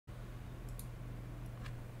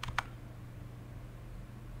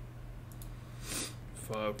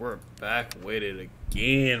Fuck, we're back with it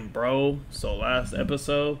again, bro. So last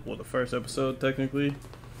episode, well, the first episode technically,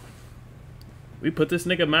 we put this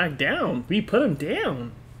nigga Mack down. We put him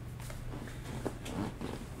down.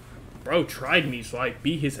 Bro tried me, so I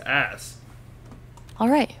beat his ass. All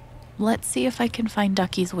right, let's see if I can find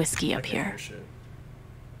Ducky's whiskey up here.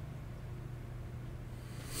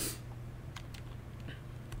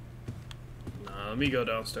 Nah, let me go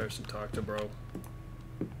downstairs and talk to bro.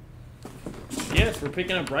 Yes, we're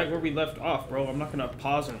picking up right where we left off, bro. I'm not gonna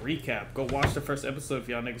pause and recap. Go watch the first episode if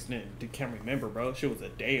y'all niggas can't remember, bro. Shit was a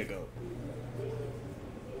day ago.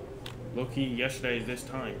 Low-key, yesterday is this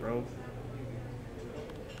time, bro.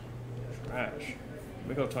 Trash. Let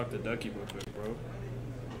me go talk to Ducky real quick, bro.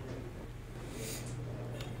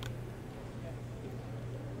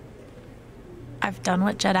 I've done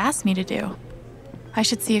what Jed asked me to do. I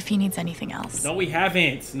should see if he needs anything else. No, we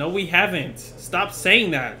haven't. No, we haven't. Stop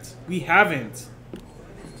saying that. We haven't.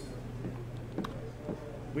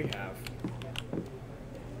 We have.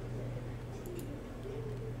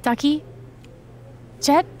 Ducky,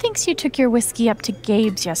 Jed thinks you took your whiskey up to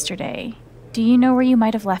Gabe's yesterday. Do you know where you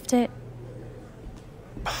might have left it?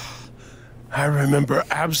 I remember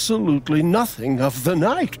absolutely nothing of the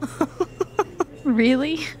night.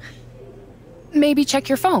 Really? Maybe check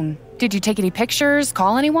your phone. Did you take any pictures?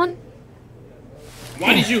 Call anyone?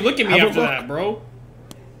 Why did you look at me after that, bro?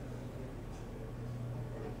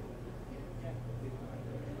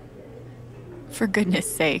 For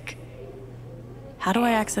goodness sake. How do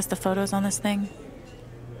I access the photos on this thing?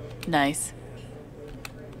 Nice.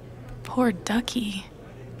 Poor Ducky.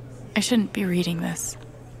 I shouldn't be reading this.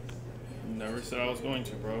 Never said I was going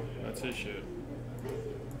to, bro. That's his shit.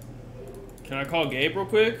 Can I call Gabe real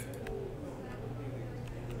quick?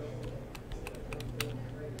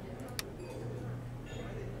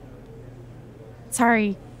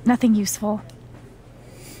 Sorry, nothing useful.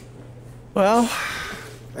 Well,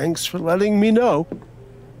 thanks for letting me know.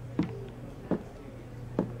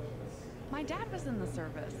 My dad was in the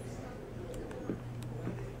service.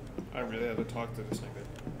 I really have to talk to this nigga.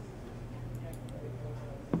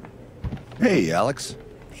 Hey, Alex.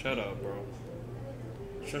 Shut up, bro.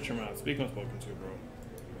 Shut your mouth. Speak when spoken to, bro.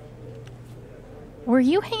 Were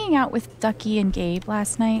you hanging out with Ducky and Gabe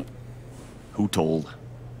last night? Who told?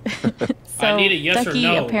 So I need a yes Ducky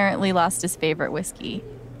or no. apparently lost his favorite whiskey.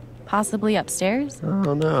 Possibly upstairs?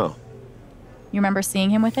 Oh, no. You remember seeing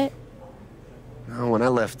him with it? No, when I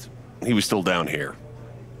left, he was still down here.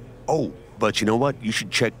 Oh, but you know what? You should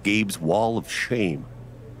check Gabe's wall of shame.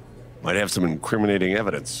 Might have some incriminating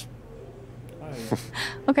evidence.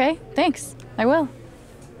 Okay, thanks. I will.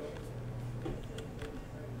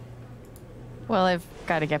 Well, I've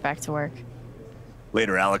got to get back to work.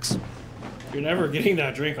 Later, Alex. You're never getting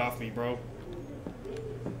that drink off me, bro.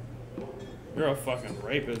 You're a fucking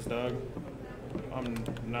rapist, dog.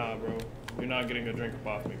 Nah, bro. You're not getting a drink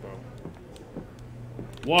off me, bro.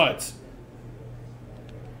 What?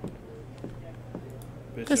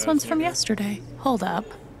 This one's from yesterday. Hold up.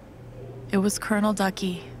 It was Colonel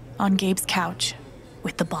Ducky on Gabe's couch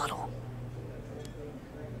with the bottle.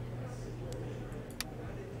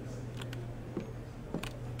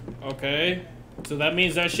 Okay. So that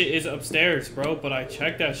means that shit is upstairs, bro. But I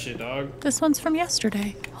checked that shit, dog. This one's from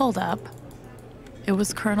yesterday. Hold up. It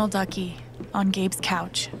was Colonel Ducky on Gabe's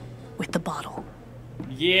couch with the bottle.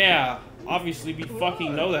 Yeah. Obviously, we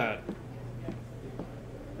fucking know that.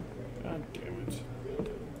 God damn it.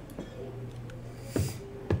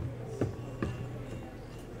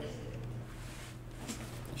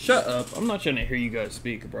 Shut up. I'm not trying to hear you guys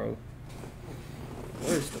speak, bro.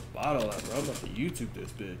 Where's the bottle at, bro? I'm about to YouTube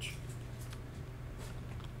this bitch.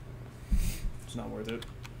 It's not worth it.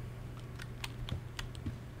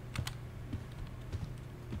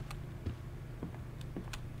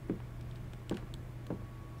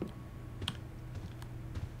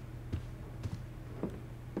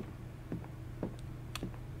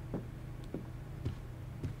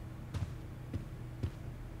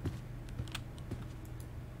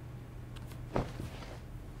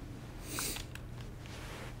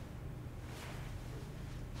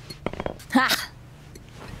 Ha!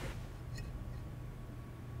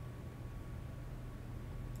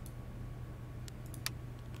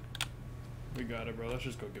 We got it, bro. Let's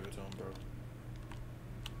just go give it to him, bro.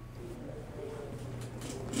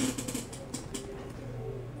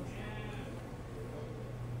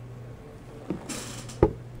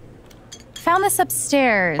 Found this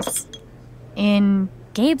upstairs. In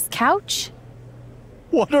Gabe's couch?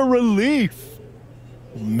 What a relief.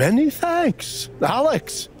 Many thanks,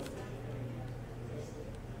 Alex.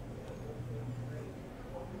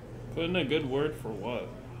 Put in a good word for what?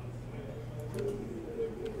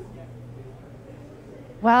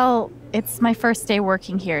 Well, it's my first day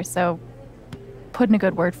working here, so put in a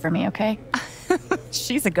good word for me, okay?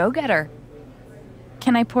 She's a go-getter.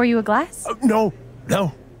 Can I pour you a glass? No.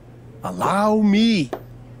 Allow me.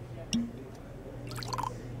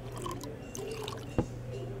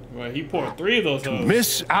 Well, he poured 3 of those hoes.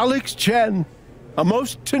 Miss Alex Chen, a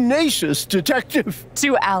most tenacious detective.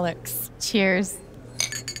 To Alex. Cheers.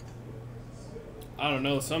 I don't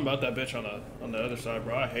know, something about that bitch on the other side,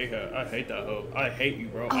 bro. I hate her. I hate that hoe. I hate you,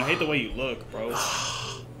 bro. I hate the way you look, bro.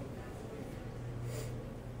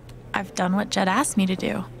 I've done what Jed asked me to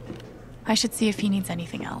do. I should see if he needs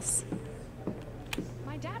anything else.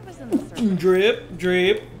 My dad was in the service. Drip,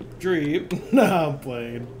 drip, drip. Nah, I'm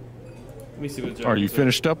playing. Let me see what Jed Are you said.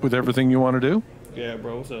 finished up with everything you want to do? Yeah,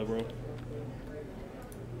 bro. What's up, bro?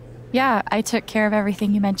 Yeah, I took care of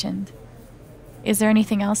everything you mentioned. Is there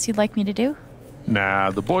anything else you'd like me to do? Nah,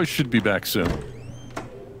 the boys should be back soon.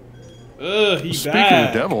 Ugh, he's Speaking bad.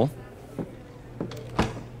 of the devil,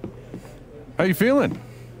 how you feeling?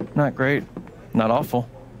 Not great. Not awful.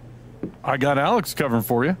 I got Alex covering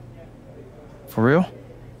for you. For real?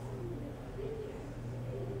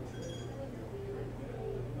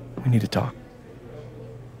 We need to talk.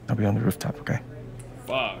 I'll be on the rooftop, okay?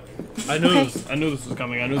 Fuck. I knew Okay. this. I knew this was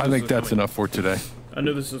coming. I knew. I this think was that's coming. enough for today. I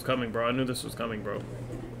knew this was coming, bro. I knew this was coming, bro.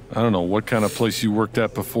 I don't know what kind of place you worked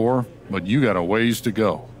at before, but you got a ways to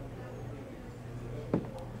go.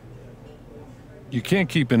 You can't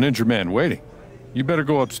keep an injured man waiting. You better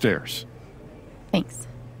go upstairs. Thanks.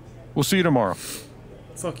 We'll see you tomorrow.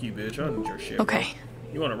 Fuck you, bitch. I don't need your shit. Okay,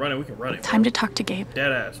 Bro. You want to run it? We can run it. time bro. to talk to Gabe.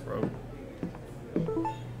 Dead ass, bro.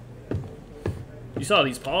 You saw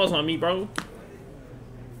these paws on me, bro.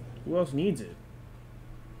 Who else needs it?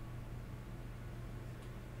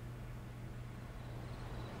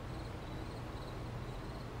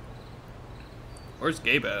 Where's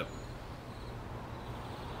Gabe at?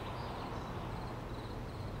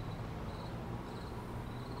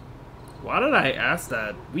 Why did I ask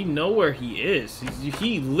that? We know where he is.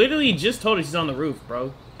 He literally just told us he's on the roof,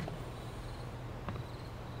 bro.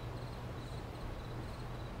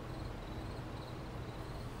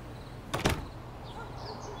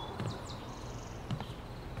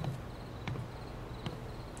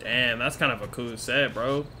 Damn, that's kind of a cool set,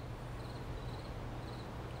 bro.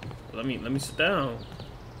 Let me sit down.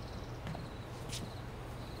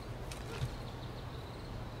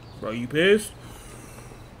 Bro, you pissed?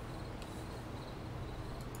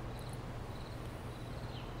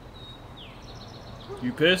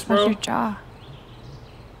 You pissed, How's bro? your jaw?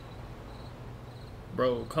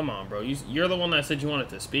 Bro, come on, bro. You're the one that said you wanted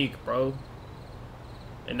to speak, bro.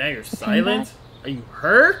 And now you're pain silent? Are you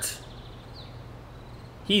hurt?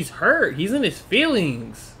 He's hurt. He's in his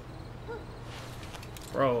feelings.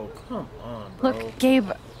 Bro, come on, bro. Look, Gabe,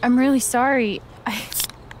 I'm really sorry.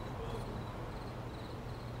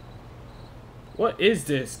 What is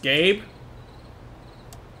this, Gabe?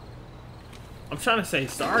 I'm trying to say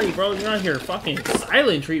sorry, bro. You're not here fucking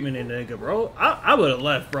silent treatment in nigga, bro. I would have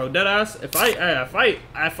left, bro. Deadass.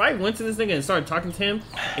 If I went to this nigga and started talking to him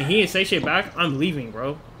and he didn't say shit back, I'm leaving,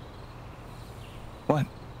 bro. What?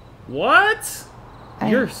 What?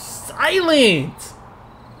 You're silent.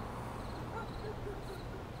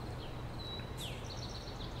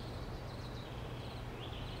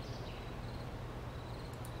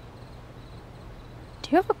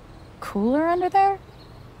 Do you have a cooler under there?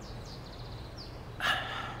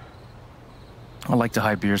 I like to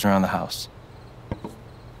hide beers around the house.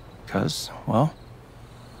 Because, well,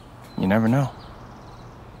 you never know.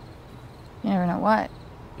 You never know what.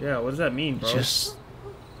 Yeah, what does that mean, bro? Just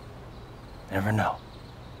never know.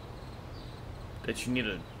 That you need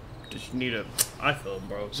a I feel him,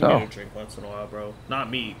 bro. So? You need a drink once in a while, bro. Not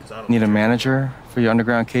me, because I don't Need a drink. manager for your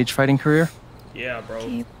underground cage fighting career? Yeah, bro.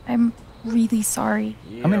 Gabe, I'm really sorry.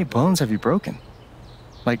 Yeah, How many bro. bones have you broken?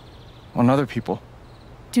 Like, on other people?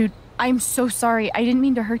 Dude, I'm so sorry. I didn't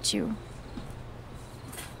mean to hurt you.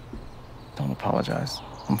 Don't apologize.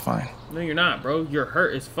 I'm fine. No, you're not, bro. You're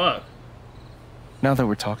hurt as fuck. Now that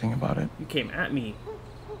we're talking about it, You came at me.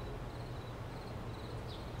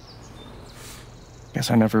 guess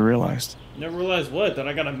I never realized. Never realized what? That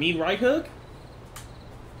I got a mean right hook?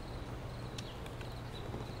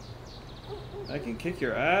 I can kick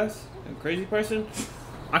your ass? You crazy person?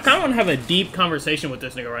 I kind of want to have a deep conversation with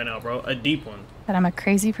this nigga right now, bro. A deep one. That I'm a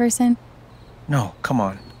crazy person? No, come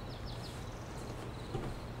on.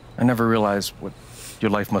 I never realized what your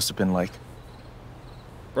life must have been like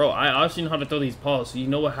Bro, I obviously know how to throw these paws, so you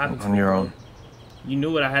know what happened to on me, your bro. own. You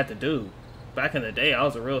knew what I had to do. Back in the day, I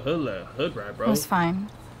was a real hood rat, It bro. was fine.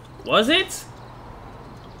 Was it?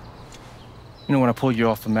 You know, when I pulled you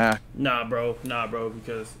off the Mack. Nah, bro,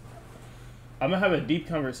 because I'm gonna have a deep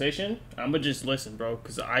conversation. I'm gonna just listen, bro,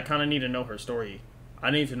 because I kind of need to know her story.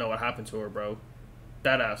 I need to know what happened to her, bro.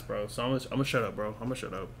 That ass, bro. So I'm gonna shut up, bro. I'm gonna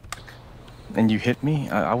shut up. And you hit me?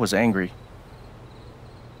 I was angry.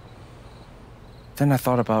 Then I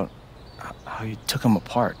thought about how you took him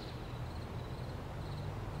apart.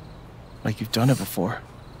 Like you've done it before.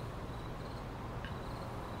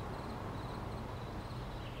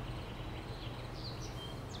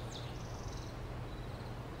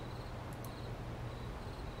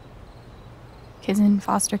 Kids in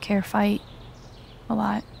foster care fight a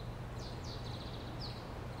lot.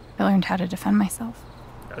 I learned how to defend myself.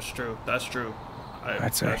 That's true. That's true.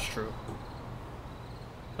 I'd say. That's true.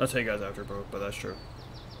 I'll tell you guys after, bro, but that's true.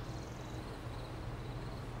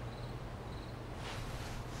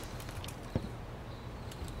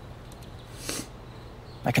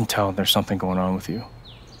 I can tell there's something going on with you.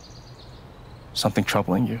 Something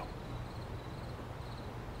troubling you.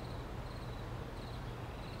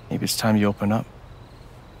 Maybe it's time you open up.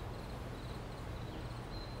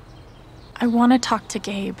 I want to talk to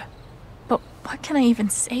Gabe, but what can I even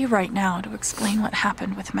say right now to explain what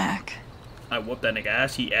happened with Mack? I whooped that nigga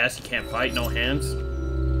ass. He can't fight, no hands.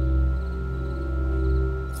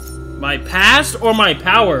 My past or my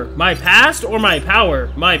power? My past or my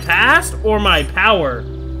power? My past or my power?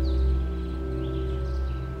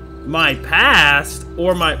 My past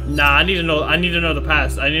or my... Nah, I need to know the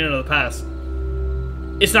past. I need to know the past.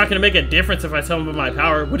 It's not gonna make a difference if I tell him about my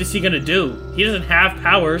power. What is he gonna do? He doesn't have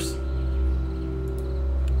powers.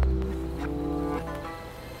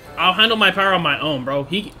 I'll handle my power on my own, bro.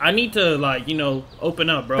 I need to, like, you know,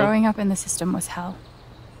 open up, bro. Growing up in the system was hell.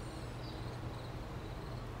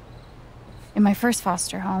 In my first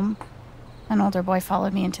foster home, an older boy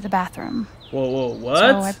followed me into the bathroom. Whoa, what?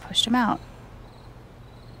 So I pushed him out.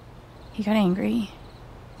 He got angry.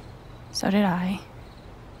 So did I.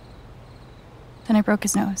 Then I broke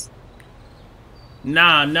his nose.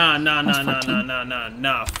 Nah.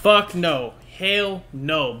 Fuck no. Hell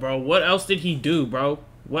no, bro. What else did he do, bro?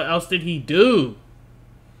 What else did he do?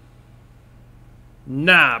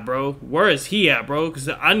 Nah, bro. Where is he at, bro? Because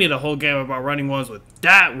I need a whole game about running ones with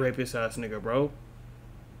that rapist ass nigga, bro.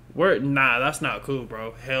 Nah, that's not cool,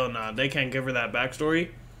 bro. Hell nah. They can't give her that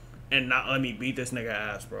backstory and not let me beat this nigga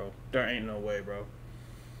ass, bro. There ain't no way, bro.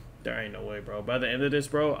 There ain't no way, bro. By the end of this,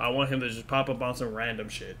 bro, I want him to just pop up on some random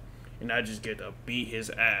shit. And I just get to beat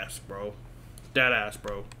his ass, bro. That ass,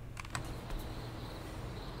 bro.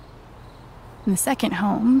 In the second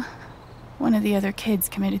home, one of the other kids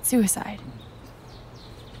committed suicide.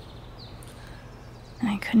 And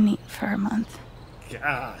I couldn't eat for a month.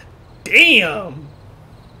 God damn!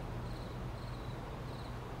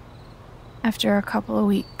 After a couple of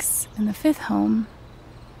weeks in the fifth home,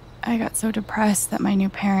 I got so depressed that my new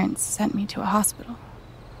parents sent me to a hospital.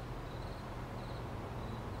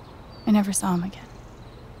 I never saw him again.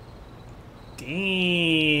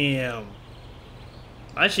 Damn.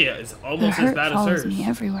 My shit is almost as bad as follows hers. Me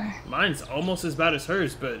everywhere. Mine's almost as bad as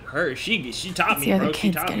hers, but she taught me, the bro. other She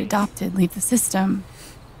kids taught get me. adopted, leave the system.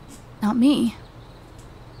 Not me.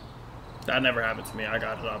 That never happened to me. I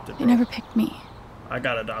got adopted, They bro. never picked me. I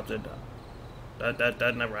got adopted.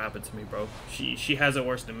 That never happened to me, bro. She has it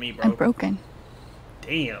worse than me, bro. I'm broken.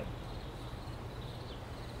 Damn.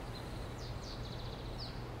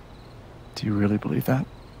 Do you really believe that?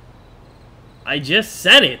 I just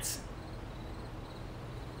said it.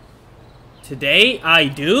 Today I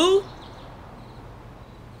do?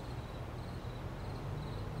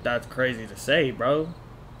 That's crazy to say, bro.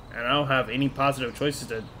 And I don't have any positive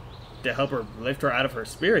choices to help her lift her out of her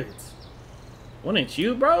spirits. Wouldn't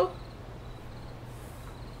you, bro?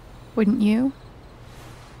 Wouldn't you?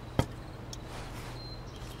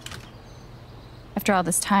 After all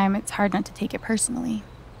this time, it's hard not to take it personally.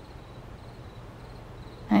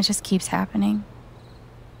 And it just keeps happening.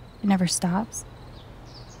 It never stops.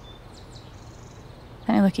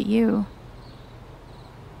 Then I look at you.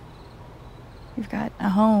 You've got a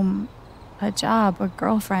home, a job, a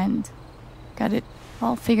girlfriend. Got it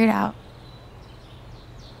all figured out.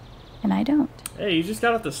 And I don't. Hey, you just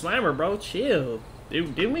got off the slammer, bro. Chill.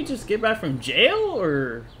 Didn't we just get back from jail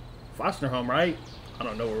or foster home, right? I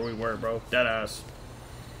don't know where we were, bro. Dead ass.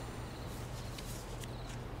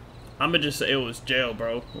 I'ma just say it was jail,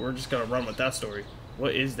 bro. We're just gonna run with that story.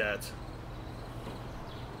 What is that?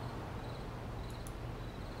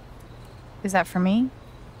 Is that for me?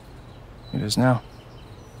 It is now.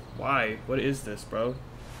 Why? What is this, bro?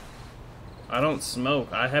 I don't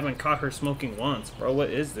smoke. I haven't caught her smoking once, bro. What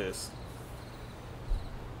is this?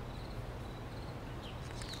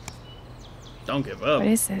 Don't give up. What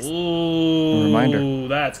is this? Ooh, A reminder.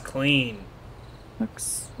 That's clean.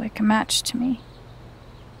 Looks like a match to me.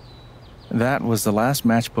 That was the last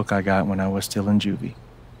matchbook I got when I was still in juvie.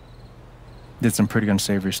 Did some pretty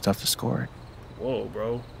unsavory stuff to score it. Whoa,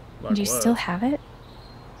 bro. Like Do you what? still have it?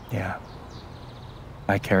 Yeah.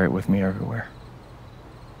 I carry it with me everywhere.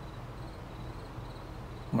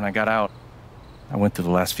 When I got out, I went through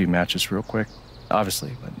the last few matches real quick,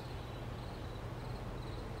 obviously, but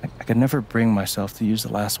I could never bring myself to use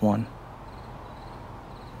the last one.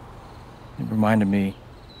 It reminded me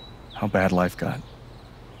how bad life got.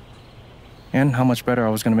 And how much better I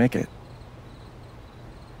was going to make it.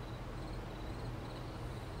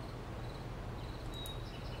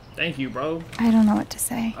 Thank you, bro. I don't know what to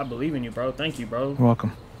say. I believe in you, bro. Thank you, bro. You're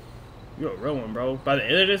welcome. You're a real one, bro. By the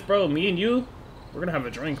end of this, bro, me and you, we're gonna have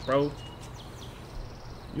a drink, bro.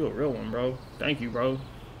 You're a real one, bro. Thank you, bro.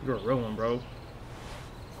 You're a real one, bro.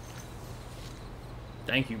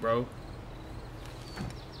 Thank you, bro.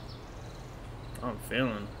 I'm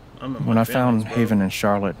feeling. I'm in my When I feelings, found bro. Haven and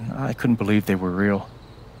Charlotte, I couldn't believe they were real.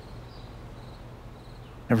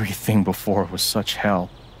 Everything before was such hell.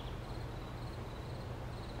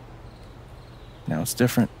 Now it's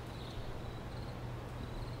different.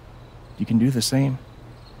 You can do the same.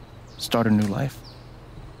 Start a new life.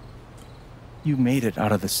 You made it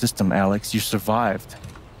out of the system, Alex. You survived.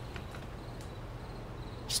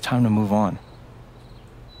 It's time to move on.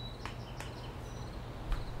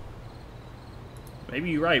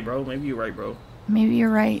 Maybe you're right, bro. Maybe you're right, bro. Maybe you're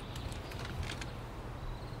right.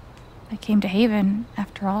 I came to Haven,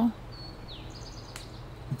 after all.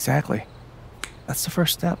 Exactly. That's the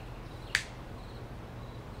first step.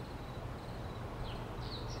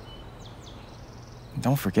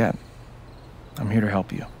 Don't forget, I'm here to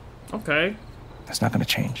help you. Okay. That's not gonna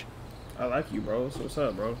change. I like you, bro. So what's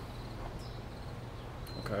up, bro?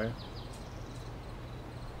 Okay.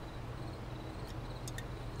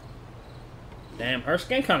 Damn, her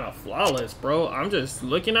skin kind of flawless, bro. I'm just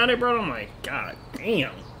looking at it, bro. I'm like, God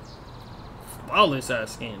damn. Flawless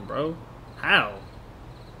ass skin, bro. How?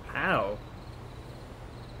 How?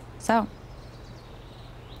 So,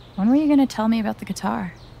 when were you gonna tell me about the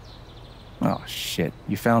guitar? Oh, shit.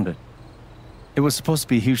 You found it. It was supposed to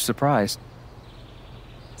be a huge surprise.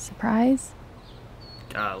 Surprise?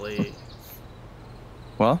 Golly.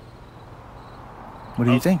 Well, what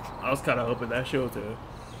do you think? I was kind of hoping that show too.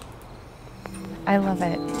 I love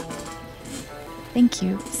it. Thank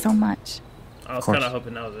you so much. I was course. kind of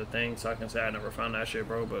hoping that was a thing, so I can say I never found that shit,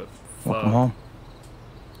 bro. But Welcome fuck. home.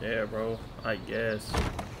 Yeah, bro. I guess.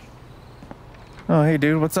 Oh, hey,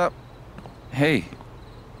 dude. What's up? Hey,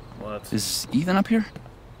 What? is Ethan up here?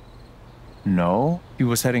 No. He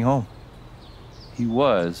was heading home. He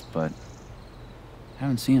was, but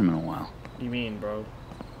haven't seen him in a while. You mean, bro?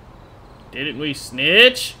 Didn't we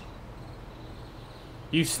snitch?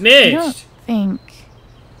 You I snitched. don't think.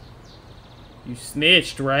 You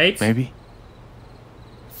snitched, right? Maybe.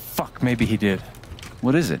 Fuck, maybe he did.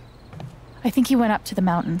 What is it? I think he went up to the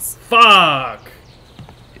mountains. Fuck.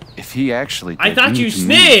 If he actually did, I thought we you need to move.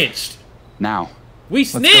 snitched. Now. We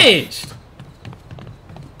go. snitched.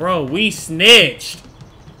 Bro, we snitched.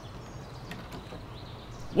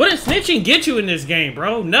 What did snitching get you in this game,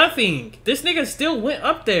 bro? Nothing. This nigga still went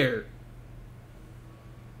up there.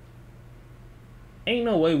 Ain't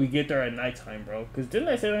no way we get there at nighttime, bro. Because didn't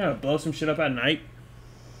I say they're gonna blow some shit up at night?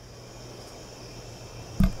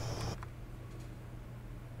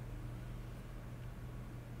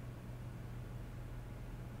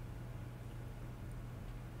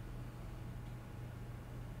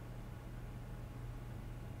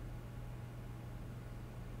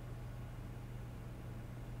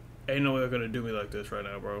 Ain't no way they're gonna do me like this right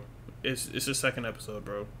now, bro. It's the second episode,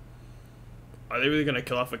 bro. Are they really gonna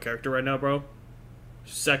kill off a character right now, bro?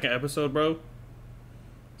 Second episode, bro.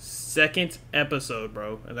 Second episode,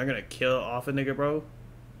 bro. And they're gonna kill off a nigga, bro.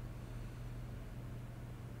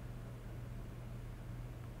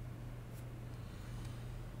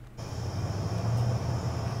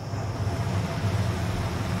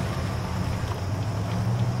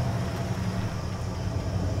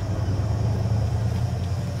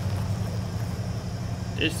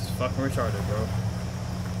 This is fucking retarded, bro.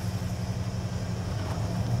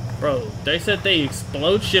 Bro, they said they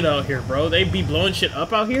explode shit out here, bro. They be blowing shit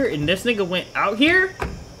up out here, and this nigga went out here?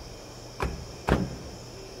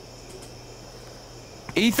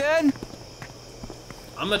 Ethan?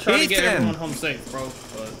 I'm gonna try to get Ethan! everyone home safe, bro.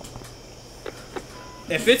 But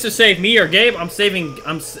if it's to save me or Gabe, I'm saving.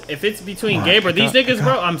 If it's between Gabe or these niggas,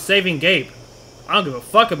 bro, I'm saving Gabe. I don't give a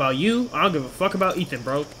fuck about you. I don't give a fuck about Ethan,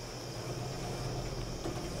 bro.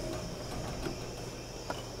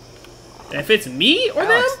 If it's me or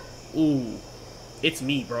Alex. them, ooh, it's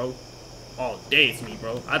me, bro. All day it's me,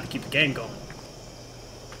 bro. I have to keep the game going.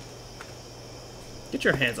 Get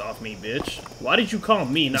your hands off me, bitch. Why did you call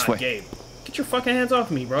me, not way. Gabe? Get your fucking hands off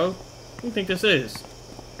me, bro. Who do you think this is?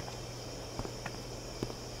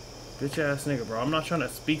 Bitch ass nigga, bro. I'm not trying to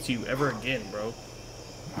speak to you ever again, bro.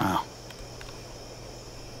 Wow.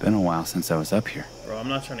 Been a while since I was up here. Bro, I'm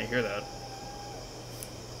not trying to hear that.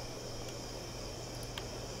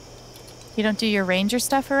 You don't do your ranger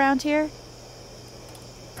stuff around here?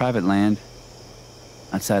 Private land.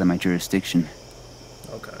 Outside of my jurisdiction.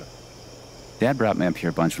 Okay. Dad brought me up here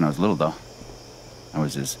a bunch when I was little, though. I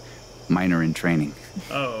was his miner in training.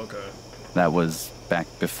 Oh, okay. That was back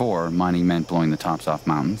before mining meant blowing the tops off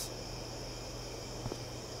mountains.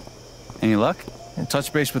 Any luck? And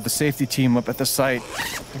touch base with the safety team up at the site.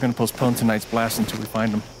 They're gonna postpone tonight's blast until we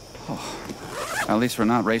find them. At least we're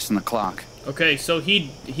not racing the clock. Okay, so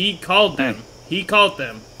he called them. Hey. He called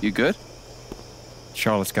them. You good?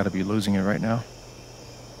 Charlotte's gotta be losing it right now.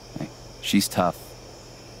 Hey, she's tough.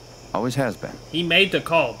 Always has been. He made the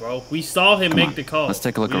call, bro. We saw him Come make on, the call. let's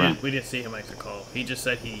take a look around. We didn't see him make the call. He just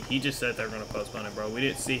said he just said they were gonna postpone it, bro. We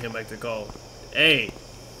didn't see him make the call. Hey,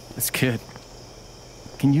 This kid.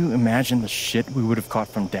 Can you imagine the shit we would have caught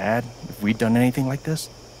from Dad if we'd done anything like this?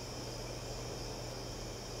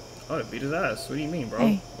 oh, to beat his ass. What do you mean, bro?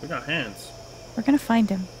 Hey. We got hands. We're gonna find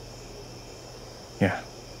him. Yeah.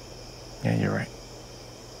 Yeah, you're right.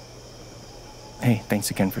 Hey,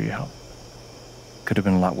 thanks again for your help. Could have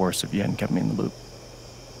been a lot worse if you hadn't kept me in the loop.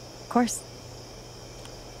 Of course.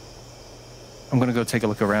 I'm gonna go take a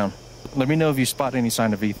look around. Let me know if you spot any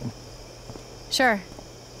sign of Ethan. Sure.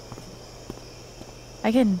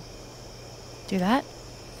 I can do that.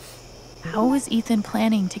 How is Ethan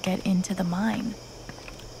planning to get into the mine?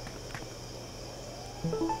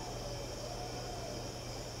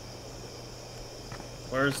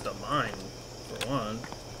 Where's the mine, for one?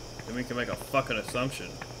 Then we can make a fucking assumption.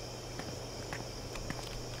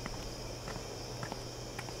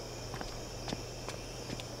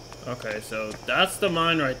 Okay, so that's the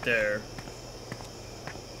mine right there.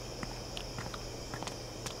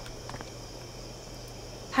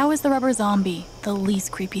 How is the rubber zombie the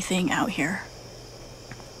least creepy thing out here?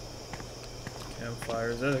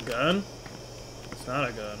 Campfire, is that a gun? It's not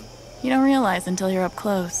a gun. You don't realize until you're up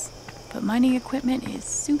close, but mining equipment is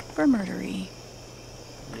super murdery.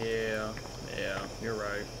 Yeah, you're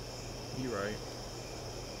right. You're right.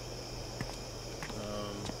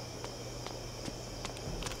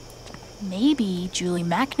 Maybe Julie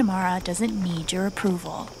McNamara doesn't need your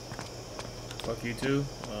approval. Fuck you too?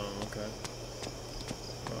 Oh, okay.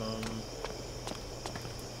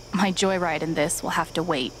 My joyride in this will have to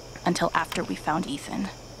wait until after we found Ethan.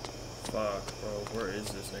 Fuck, bro. Where is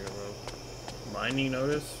this nigga, bro? Mining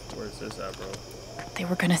notice? Where's this at, bro? They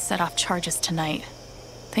were gonna set off charges tonight.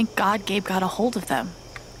 Thank God Gabe got a hold of them.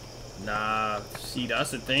 Nah, see,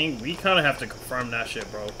 that's the thing. We kind of have to confirm that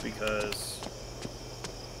shit, bro, because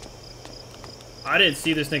I didn't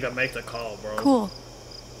see this nigga make the call, bro. Cool.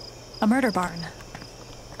 A murder barn.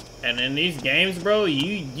 And in these games, bro,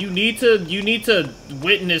 you need to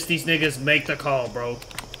witness these niggas make the call, bro,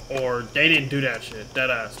 or they didn't do that shit.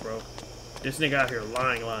 Dead ass, bro. This nigga out here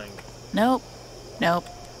lying. Nope. Nope.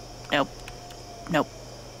 Nope. Nope.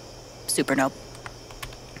 Super nope.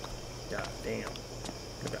 God damn.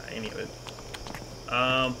 Don't got any of it.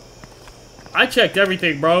 I checked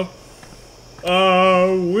everything, bro.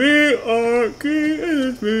 We are king in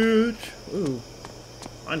this bitch. Ooh.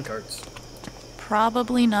 Mine carts.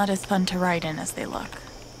 Probably not as fun to ride in as they look.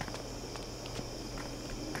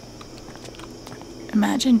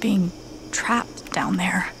 Imagine being trapped down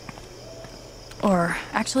there. Or,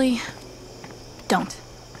 actually, don't.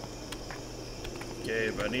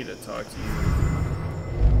 Gabe, I need to talk to you.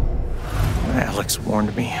 Alex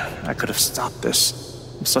warned me. I could have stopped this.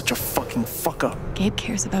 I'm such a fucking fuck up. Gabe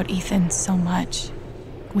cares about Ethan so much.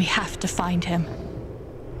 We have to find him.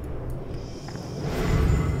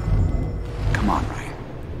 Come on, Ryan.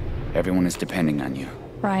 Everyone is depending on you.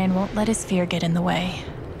 Ryan won't let his fear get in the way.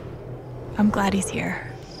 I'm glad he's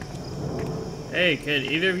here. Hey, can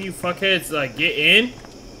either of you fuckheads, like, get in? You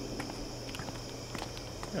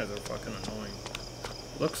guys are fucking annoying.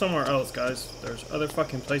 Look somewhere else, guys. There's other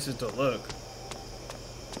fucking places to look.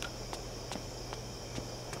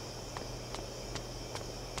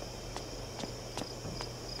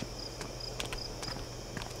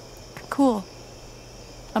 Cool.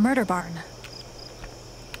 A murder barn.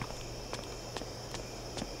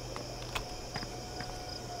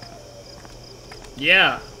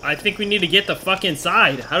 Yeah, I think we need to get the fuck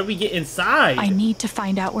inside. How do we get inside? I need to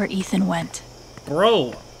find out where Ethan went.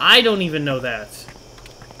 Bro, I don't even know that.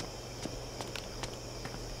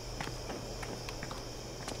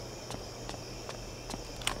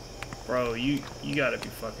 Bro, you gotta be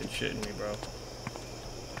fucking shitting me, bro.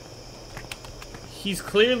 He's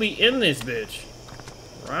clearly in this bitch.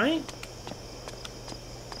 Right?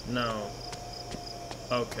 No.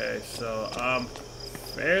 Okay, so I'm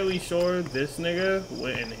fairly sure this nigga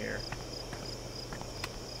went in here.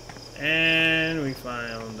 And we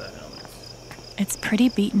found the helmet. It's pretty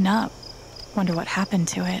beaten up. Wonder what happened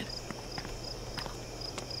to it.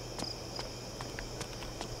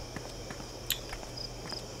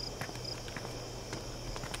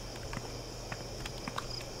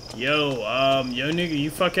 Yo nigga, you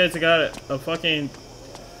fuckheads got a fucking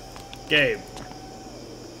Gabe.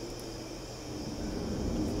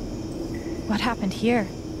 What happened here?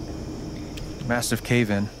 Massive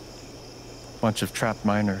cave-in. Bunch of trapped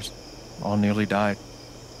miners. All nearly died.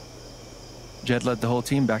 Jed led the whole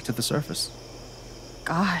team back to the surface.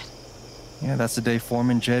 God. Yeah, that's the day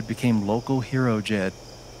Foreman Jed became local hero Jed.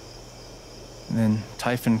 And then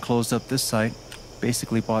Typhon closed up this site,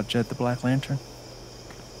 basically bought Jed the Black Lantern.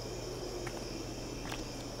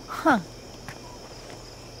 Huh.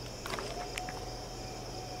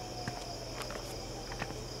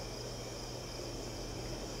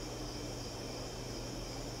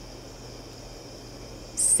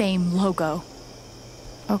 Same logo.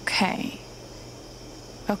 Okay.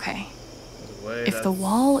 Okay. If the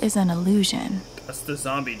wall is an illusion... That's the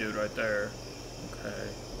zombie dude right there. Okay.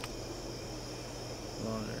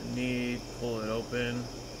 Underneath, pull it open.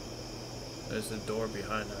 There's a door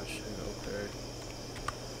behind that shit. Okay.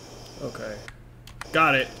 Okay.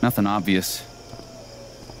 Got it. Nothing obvious.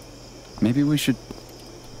 Maybe we should...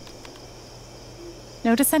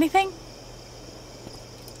 Notice anything?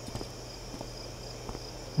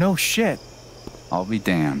 No shit. I'll be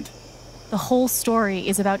damned. The whole story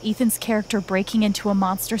is about Ethan's character breaking into a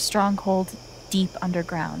monster stronghold deep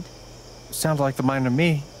underground. Sounds like the mind of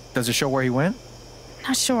me. Does it show where he went?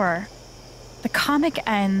 Not sure. The comic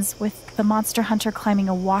ends with the monster hunter climbing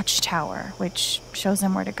a watchtower, which shows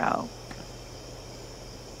him where to go.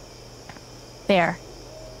 There.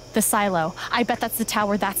 The silo. I bet that's the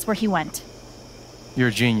tower. That's where he went. You're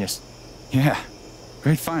a genius. Yeah.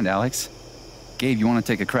 Great find, Alex. Gabe, you want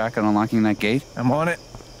to take a crack at unlocking that gate? I'm on it.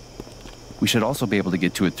 We should also be able to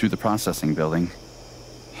get to it through the processing building.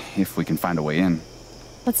 If we can find a way in.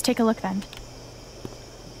 Let's take a look then.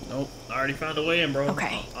 Nope. I already found a way in, bro.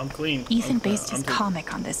 Okay. I'm clean. Ethan based his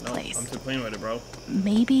comic on this place. I'm too clean with it, bro.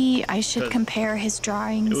 Maybe I should compare his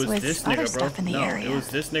drawings with this other nigga, bro. stuff in the No, area. it was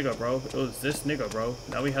this nigga, bro. It was this nigga, bro.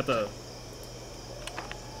 Now we have to...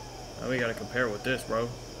 Now we gotta compare with this, bro.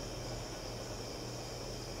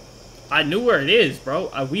 I knew where it is, bro.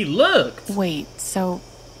 We looked. Wait, so...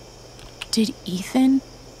 Did Ethan...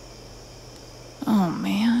 Oh,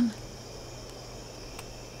 man.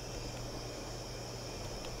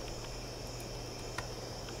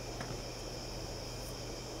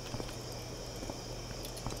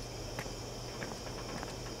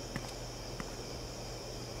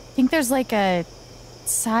 Think there's like a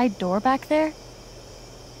side door back there?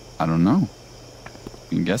 I don't know.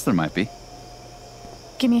 You can guess there might be.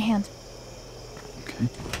 Give me a hand. Okay.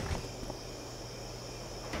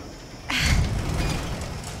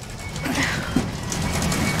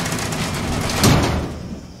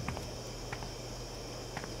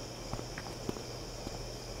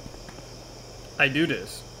 I do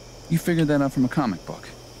this. You figured that out from a comic book.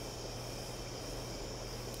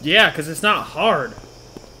 Yeah, because it's not hard.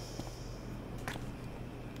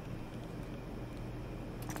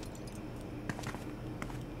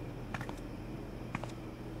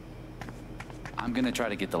 I'm gonna try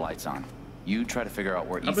to get the lights on. You try to figure out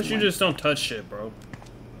where Ethan How about you went. just don't touch shit, bro?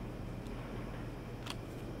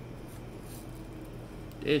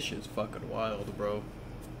 This shit's fucking wild, bro.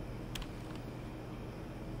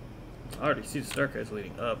 I already see the staircase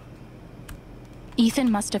leading up.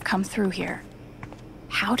 Ethan must have come through here.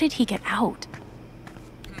 How did he get out?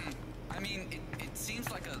 I mean, it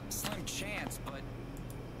seems like a slim chance, but...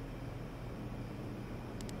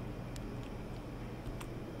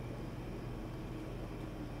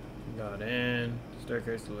 Got in.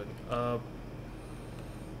 Staircase leading up.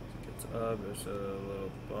 Gets up. There's a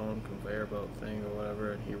little bone conveyor belt thing or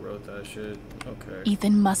whatever, and he wrote that shit. Okay.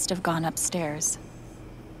 Ethan must have gone upstairs.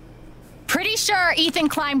 Pretty sure Ethan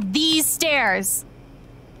climbed these stairs.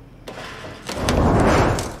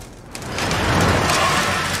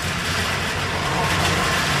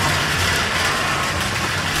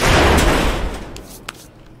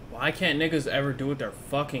 Why can't niggas ever do what they're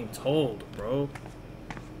fucking told, bro?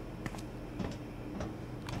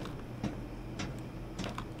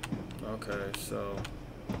 Okay, so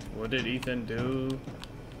what did Ethan do?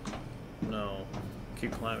 No,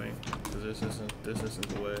 keep climbing, because this isn't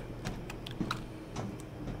the way.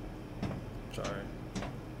 Sorry.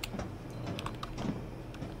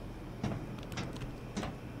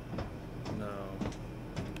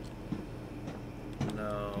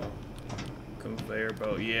 No. Conveyor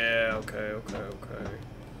belt. Yeah. Okay.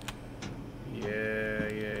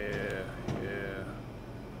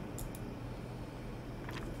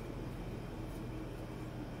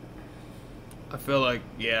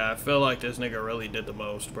 Yeah. I feel like this nigga really did the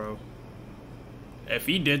most, bro. If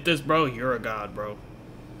he did this, bro, you're a god, bro.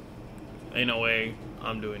 Ain't no way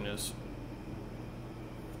I'm doing this.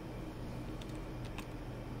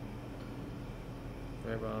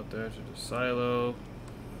 Right about there to the silo.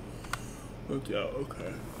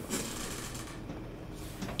 Okay.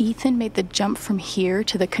 Ethan made the jump from here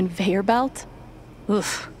to the conveyor belt?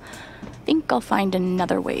 Oof. Think I'll find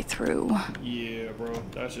another way through. Yeah, bro.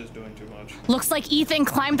 That's just doing too much. Looks like Ethan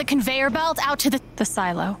climbed the conveyor belt out to the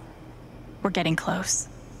silo. We're getting close.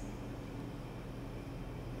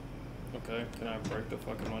 Okay, can I break the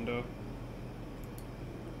fucking window?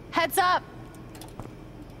 Heads up!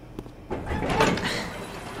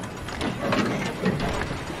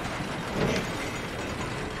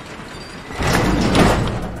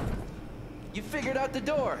 You figured out the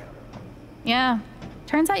door. Yeah.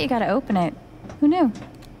 Turns out you gotta open it. Who knew?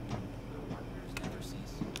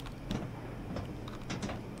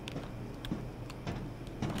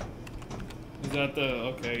 Is that the...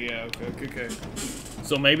 Okay, yeah, okay.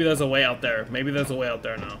 So maybe there's a way out there. Maybe there's a way out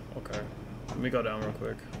there now. Okay. Let me go down real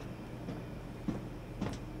quick.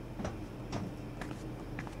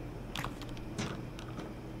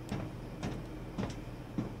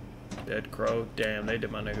 Dead crow. Damn, they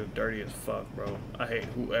did my nigga dirty as fuck, bro. I hate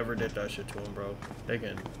whoever did that shit to him, bro.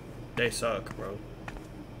 They suck, bro.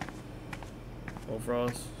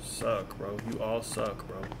 Overalls suck, bro. You all suck,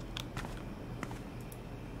 bro.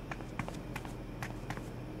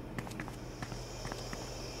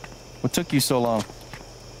 What took you so long?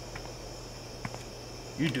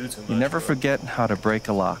 You do too much. You never bro. forget how to break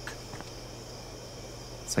a lock.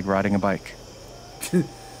 It's like riding a bike.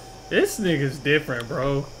 This nigga's different,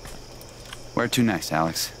 bro. We're too nice,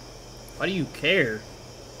 Alex. Why do you care?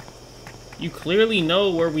 You clearly know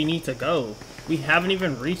where we need to go. We haven't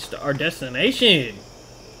even reached our destination.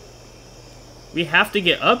 We have to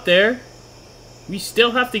get up there. We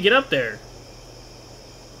still have to get up there.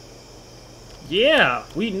 Yeah,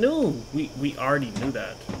 we knew. We already knew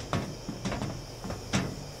that.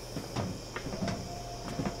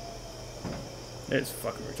 It's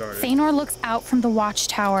fucking retarded. Thanor looks out from the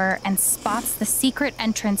watchtower and spots the secret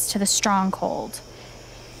entrance to the stronghold.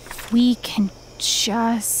 We can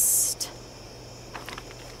just...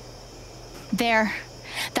 There.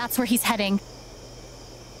 That's where he's heading.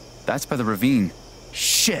 That's by the ravine.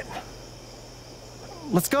 Shit.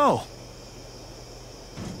 Let's go.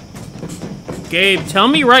 Gabe, tell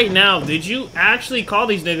me right now, did you actually call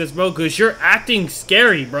these niggas, bro? Because you're acting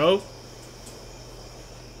scary, bro.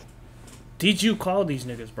 Did you call these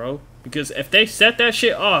niggas, bro? Because if they set that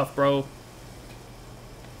shit off, bro,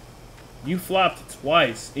 you flopped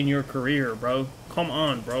twice in your career, bro. Come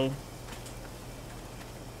on, bro.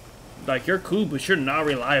 Like, you're cool, but you're not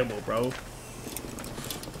reliable, bro.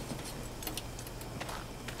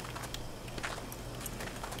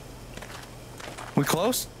 We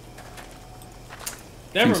close?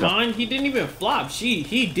 Never mind, he didn't even flop.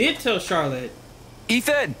 He did tell Charlotte.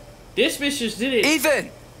 Ethan! This bitch just did it.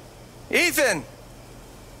 Ethan!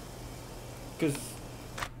 Cause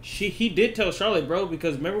he did tell Charlotte, bro.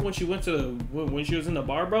 Because remember when she went to when she was in the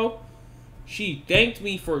bar, bro? She thanked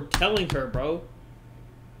me for telling her, bro.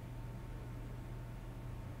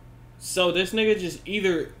 So this nigga just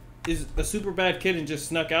either is a super bad kid and just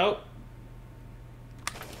snuck out,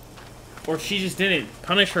 or she just didn't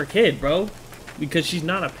punish her kid, bro, because she's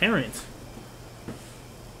not a parent.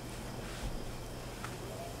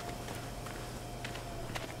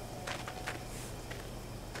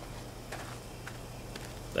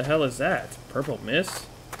 The hell is that? Purple mist?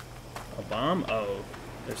 A bomb? Oh,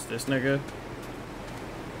 it's this nigga.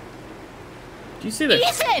 Do you see that?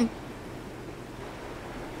 Ethan!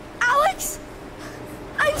 Alex!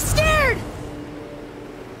 I'm scared!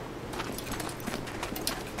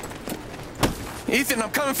 Ethan, I'm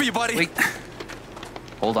coming for you, buddy. Wait.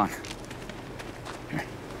 Hold on. Here.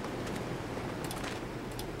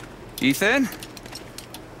 Ethan?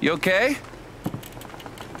 You okay?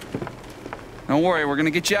 Don't worry, we're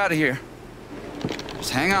gonna get you out of here.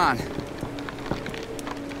 Just hang on.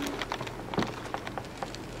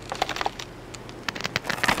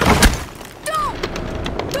 Don't!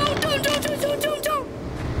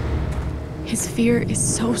 This fear is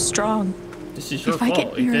so strong. This is your If I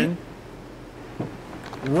fault, can hear Ethan.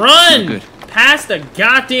 Run! Good. Past the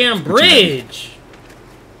goddamn bridge!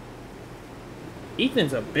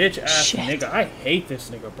 Ethan's a bitch ass Shit. nigga. I hate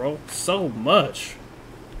this nigga, bro. So much.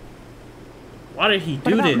 Why did he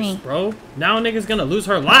do about this, me? bro? Now a nigga's gonna lose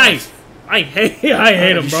her life. I hate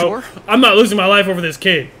him, you bro. sure? I'm not losing my life over this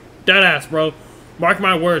kid. Deadass, bro. Mark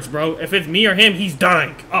my words, bro. If it's me or him, he's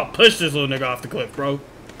dying. I'll push this little nigga off the cliff, bro.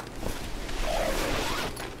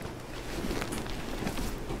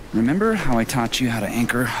 Remember how I taught you how to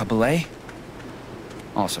anchor a belay?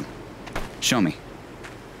 Awesome. Show me.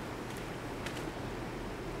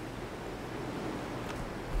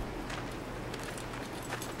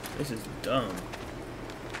 This is dumb.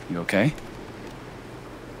 You okay?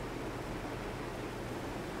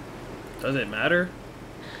 Does it matter?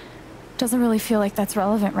 Doesn't really feel like that's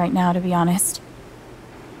relevant right now, to be honest.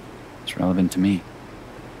 It's relevant to me.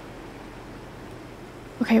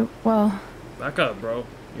 Okay, well, Back up, bro.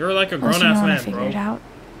 You're like a unless grown you ass want to man, figure bro. it out.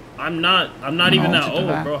 I'm not I'm even all that to old,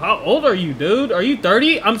 that. bro. How old are you, dude? Are you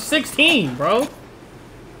 30? I'm 16, bro.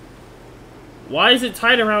 Why is it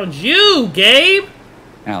tied around you, Gabe?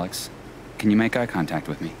 Alex, can you make eye contact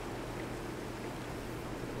with me?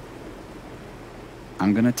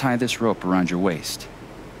 I'm gonna tie this rope around your waist.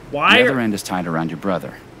 Why? The other end is tied around your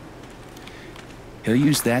brother. He'll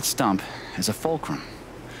use that stump as a fulcrum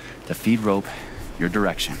to feed rope your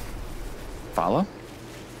direction. Follow?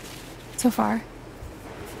 So far.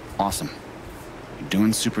 Awesome. You're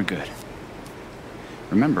doing super good.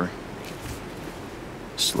 Remember,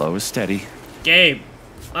 slow is steady. Gabe,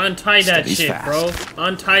 untie that Steady's shit, fast. bro.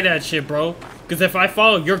 Untie that shit, bro. Because if I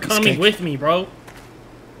fall, you're coming cake. with me, bro.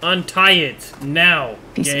 Untie it now,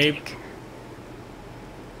 Piece of Gabe.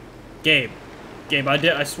 cake. Gabe,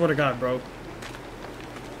 I swear to God, bro.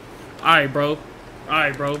 Alright, bro.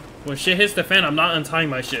 When shit hits the fan, I'm not untying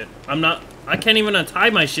my shit. I can't even untie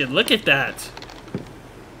my shit. Look at that.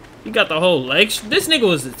 You got the whole leg. This nigga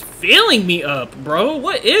was feeling me up, bro.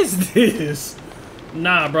 What is this?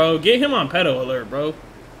 Nah, bro. Get him on pedo alert, bro.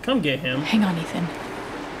 Come get him. Hang on, Ethan.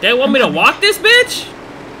 They want I'm me to coming. walk this bitch?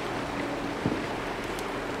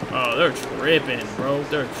 Oh, they're tripping, bro.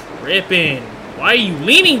 They're tripping. Why are you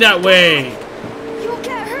leaning that way? You'll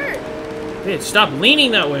get hurt. Bitch, stop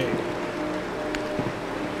leaning that way.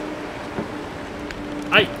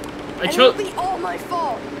 I And chose. it'll be all my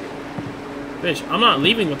fault. Bitch, I'm not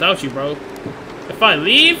leaving without you, bro. If I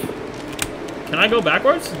leave, can I go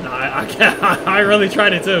backwards? Nah, I can't. I really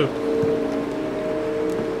tried it too.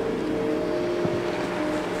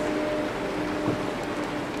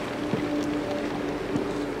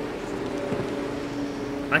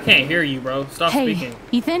 I can't hear you, bro. Stop Hey, speaking.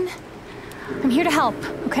 Ethan? I'm here to help,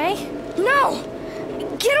 okay? No!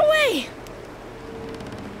 Get away!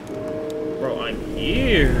 Bro, I'm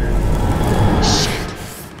here.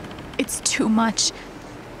 It's too much.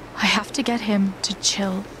 I have to get him to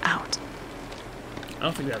chill out. I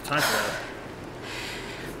don't think we have time for that.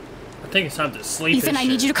 I think it's time to sleep. Ethan, I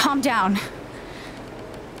need you to calm down.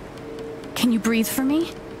 Can you breathe for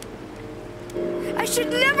me? I should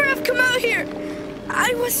never have come out here!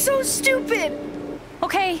 I was so stupid!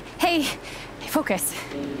 Okay, hey, focus.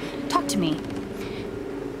 Talk to me.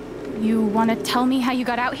 You want to tell me how you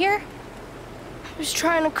got out here? I was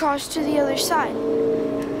trying to cross to the other side.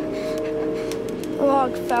 The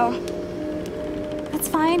log fell. That's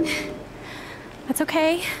fine. That's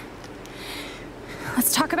okay.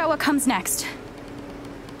 Let's talk about what comes next.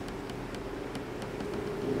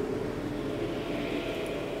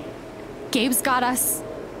 Gabe's got us.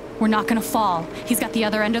 We're not gonna fall. He's got the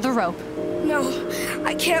other end of the rope. No,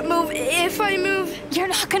 I can't move. If I move, You're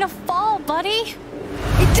not gonna fall, buddy.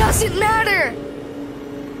 it doesn't matter!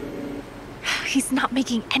 He's not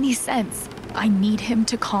making any sense. I need him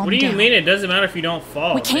to calm What do you down. mean it doesn't matter if you don't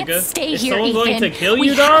fall, We can't nigga? stay Is here, someone going Ethan. to kill We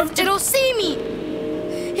you, dog? have to- It'll see me!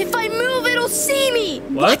 If I move, it'll see me!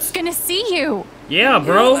 What? What's gonna see you? Yeah, You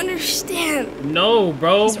bro. don't understand. No,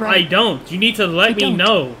 bro. He's right. I don't. You need to let me don't.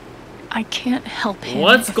 know. I can't help him.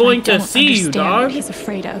 What's if going I to don't see you, understand dog? What he's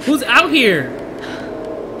afraid of. Who's out here?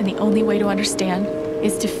 And the only way to understand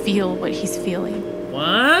is to feel what he's feeling.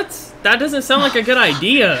 What? That doesn't sound like a good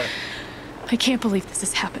idea. I can't believe this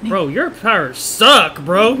is happening. Bro, your powers suck,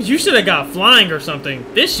 bro. You should have got flying or something.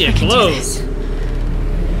 This shit I can do blows.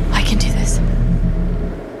 this. I can do this.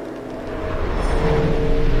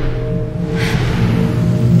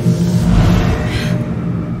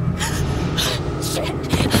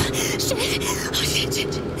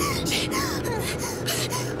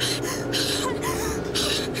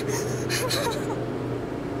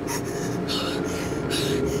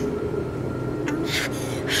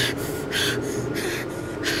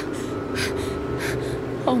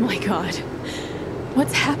 my god.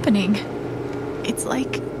 What's happening? It's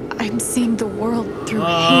like I'm seeing the world through his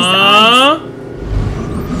eyes.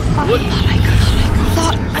 I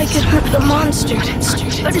thought I could hurt the monster,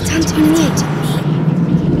 but it's hunting me.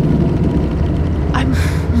 I'm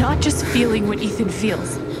not just feeling what Ethan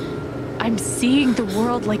feels. I'm seeing the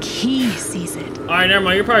world like he sees it. Alright, never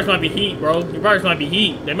mind. Your powers might be heat, bro. Your powers might be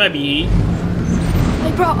heat. They might be heat.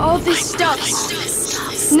 I brought all this stuff.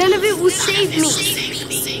 None of it will save me.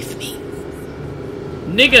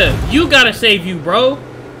 Nigga, you gotta save you, bro.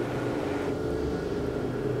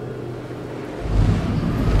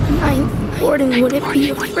 Ninth Warden wouldn't be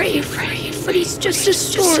afraid, but he's just a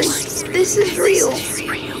story. This is real.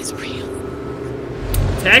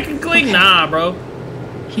 Technically, nah, bro.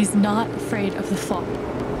 He's not afraid of the fall.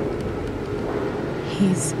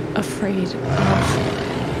 He's afraid of...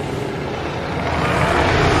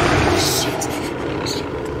 Shit.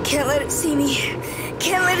 Can't let it see me.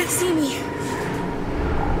 Can't let it see me.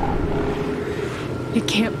 It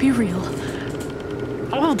can't be real.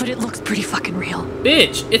 Oh, but it looks pretty fucking real.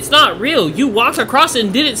 Bitch, it's not real. You walked across it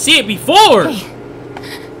and didn't see it before.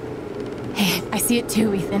 Hey, I see it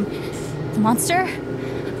too, Ethan. The monster,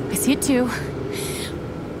 I see it too.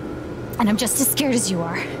 And I'm just as scared as you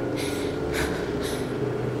are.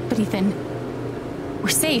 But Ethan, we're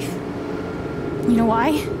safe. You know why?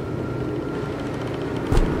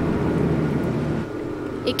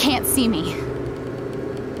 It can't see me.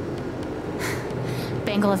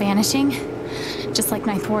 Bangle of vanishing, just like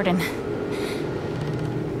Ninth Warden.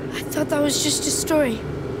 I thought that was just a story.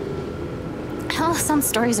 Well, some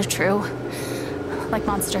stories are true. Like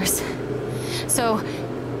monsters. So,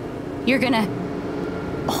 you're gonna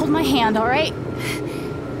hold my hand, all right?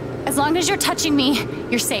 As long as you're touching me,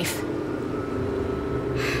 you're safe.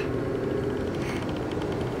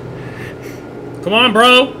 Come on,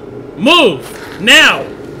 bro. Move! Now!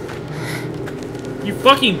 You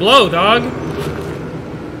fucking blow, dog.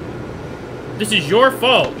 This is your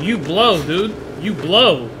fault. You blow, dude. You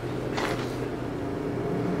blow.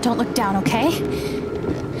 Don't look down, okay?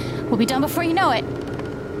 We'll be done before you know it.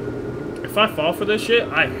 If I fall for this shit,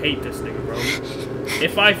 I hate this nigga, bro.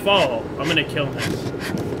 If I fall, I'm gonna kill him.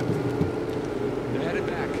 They're headed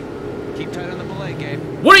back. Keep tight on the belay, Gabe.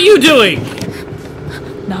 What are you doing?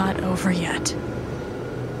 Not over yet.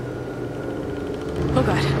 Oh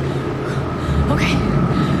god. Okay.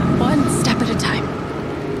 One step at a time.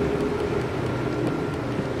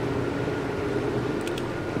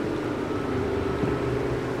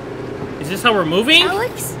 Is this how we're moving?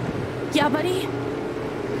 Alex? Yeah, buddy?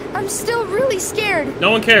 I'm still really scared.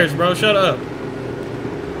 No one cares, bro. Shut up.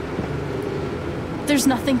 There's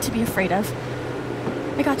nothing to be afraid of.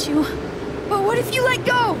 I got you. But what if you let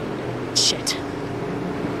go? Shit.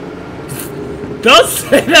 Don't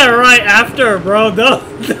say that right after, bro.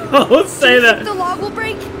 Don't say that. The log will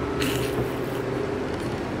break?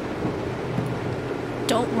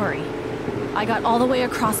 Don't worry. I got all the way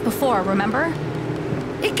across before, remember?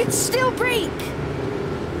 It could still break.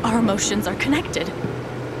 Our emotions are connected.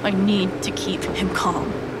 I need to keep him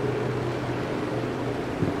calm.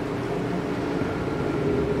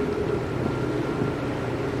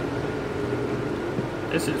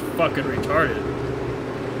 This is fucking retarded.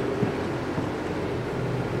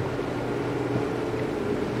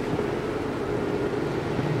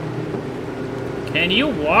 Can you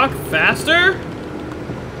walk faster?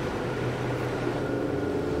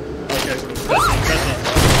 Okay, that's it.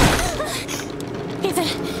 Ethan!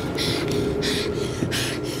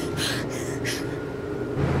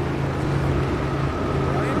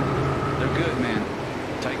 They're good, man.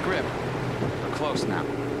 Tight grip. We're close now.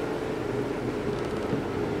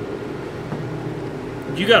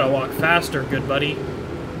 You gotta walk faster, good buddy.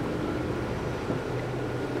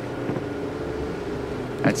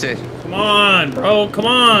 That's it. Come on, bro. Come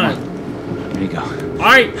on. There you go.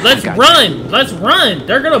 Alright, let's run. Let's run.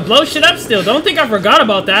 They're gonna blow shit up still. Don't think I forgot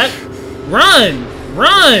about that. Run.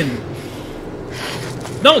 Run.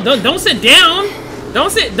 No, don't sit down.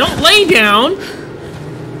 Don't lay down.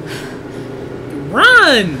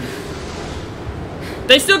 Run.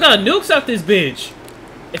 They still got nukes out this bitch.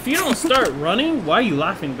 If you don't start running, why are you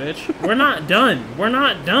laughing, bitch? We're not done. We're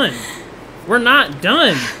not done. We're not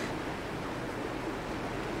done.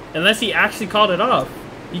 Unless he actually called it off.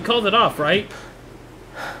 He called it off, right?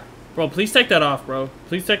 Bro, please take that off, bro.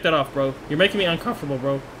 Please take that off, bro. You're making me uncomfortable,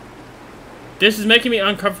 bro. This is making me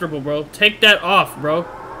uncomfortable, bro. Take that off, bro.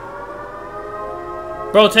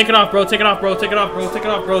 Bro, take it off, bro. Take it off, bro. Take it off, bro. Take it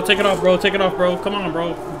off, bro. Take it off, bro. Take it off, bro. Come on,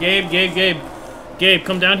 bro. Gabe, Gabe, Gabe. Gabe,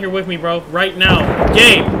 come down here with me, bro. Right now.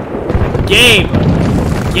 Gabe. Gabe.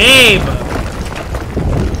 Gabe.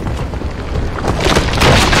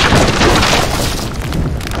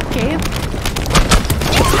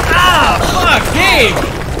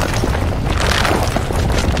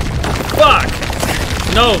 Fuck!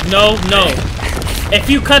 No, no, no. If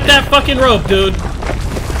you cut that fucking rope, dude.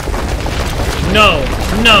 No,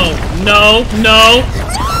 no, no, no.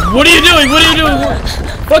 What are you doing? What are you doing?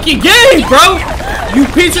 Fucking Gabe, bro! You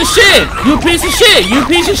piece of shit! You piece of shit! You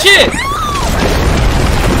piece of shit!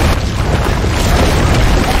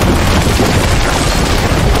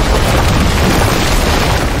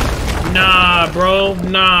 Nah, bro.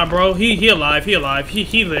 Nah, bro. He alive. He alive.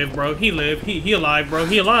 He lived, bro. He lived. He alive, bro.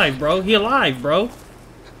 He alive, bro. He alive, bro.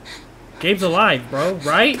 Gabe's alive, bro.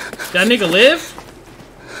 Right? That nigga lived?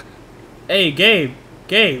 Hey, Gabe.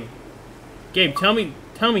 Gabe. Gabe, tell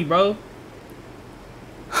me, bro.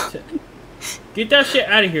 Get that shit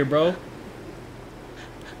out of here, bro.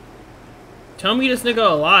 Tell me this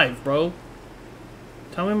nigga alive, bro.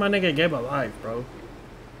 Tell me my nigga Gabe alive, bro.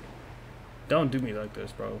 Don't do me like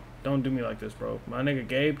this, bro. Don't do me like this, bro. My nigga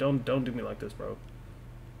Gabe, don't do me like this, bro.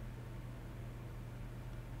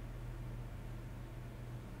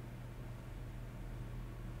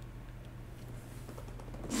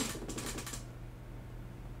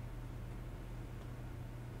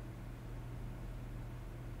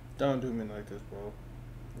 Don't do me like this, bro.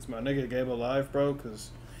 Is my nigga Gabe alive, bro?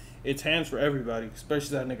 Because it's hands for everybody,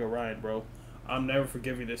 especially that nigga Ryan, bro. I'm never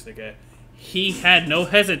forgiving this nigga. He had no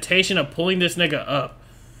hesitation of pulling this nigga up.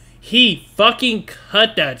 He fucking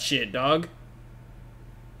cut that shit, dog.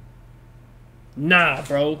 Nah,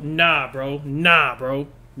 bro. Nah, bro. Nah, bro.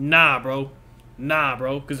 Nah, bro. Nah,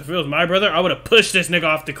 bro. Because if it was my brother, I would have pushed this nigga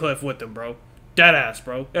off the cliff with him, bro. Dead ass,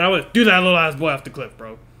 bro. And I would have threw that little ass boy off the cliff,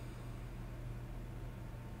 bro.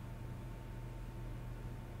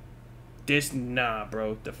 Nah,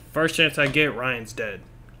 bro. The first chance I get, Ryan's dead.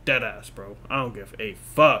 Dead ass, bro. I don't give a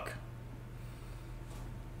fuck.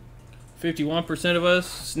 51% of us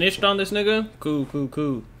snitched on this nigga. Cool, cool,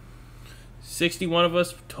 cool. 61 of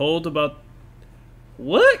us told about...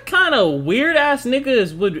 What kind of weird ass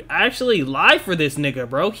niggas would actually lie for this nigga,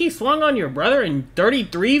 bro? He swung on your brother and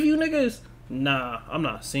 33 of you niggas? Nah, I'm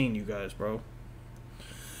not seeing you guys, bro.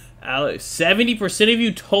 Alex, 70% of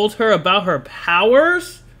you told her about her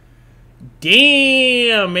powers?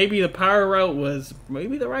 Damn, maybe the power route was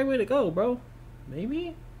maybe the right way to go, bro.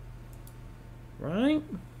 Maybe? Right?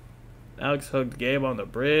 Alex hugged Gabe on the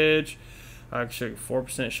bridge. Alex shook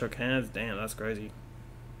 4%, shook hands. Damn, that's crazy.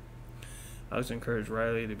 Alex encouraged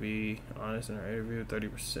Riley to be honest in her interview.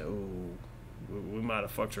 30%. Ooh, we might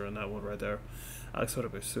have fucked her on that one right there. Alex would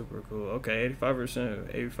have been super cool. Okay,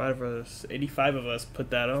 85%. 85 of us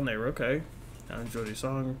put that on there. Okay. I enjoyed your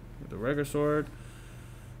song with the record sword.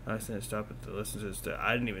 I didn't stop it to listen to this.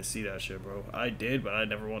 I didn't even see that shit, bro. I did, but I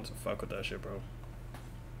never wanted to fuck with that shit, bro.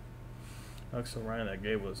 Alex Ryan, that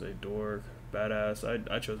Gabe was a dork. Badass.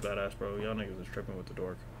 I chose badass, bro. Y'all niggas was tripping with the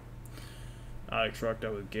dork. Alex rocked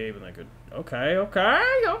out with Gabe and they could... Okay, okay,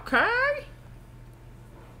 okay.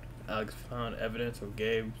 Alex found evidence of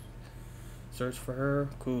Gabe's search for her.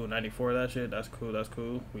 Cool, 94 of that shit. That's cool, that's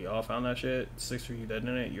cool. We all found that shit. 6 of you dead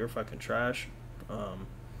in it. You're fucking trash.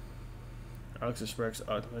 Alex expressed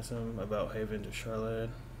optimism about Haven to Charlotte.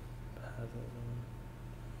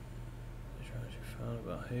 Found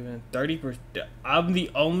about Haven. 30%. I'm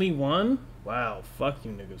the only one? Wow. Fuck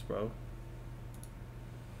you niggas, bro.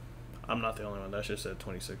 I'm not the only one. That shit said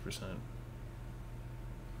 26%.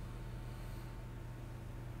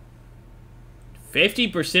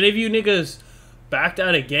 50% of you niggas backed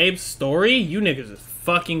out of Gabe's story? You niggas is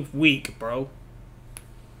fucking weak, bro.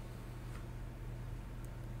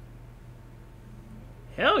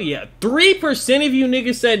 Hell yeah. 3% of you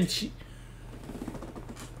niggas said...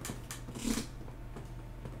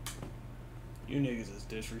 You niggas is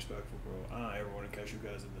disrespectful, bro. I don't ever want to catch you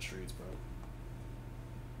guys in the streets, bro.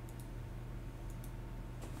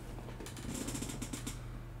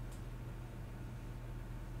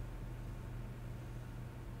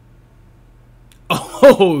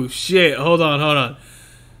 Oh, shit. Hold on, hold on.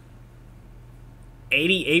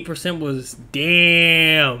 88% was...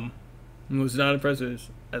 Damn. Was not impressed with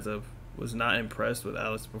was not impressed with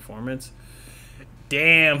Alex's performance.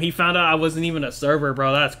 Damn, he found out I wasn't even a server,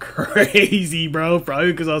 bro. That's crazy, bro.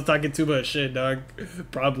 Probably because I was talking too much shit, dog.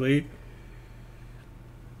 Probably.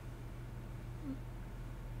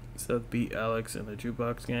 Seth beat Alex in the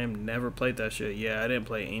jukebox game. Never played that shit. Yeah, I didn't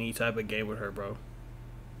play any type of game with her, bro.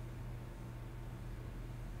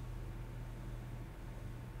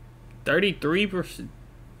 33%.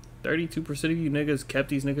 32% of you niggas kept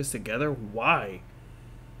these niggas together? Why?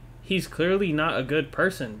 He's clearly not a good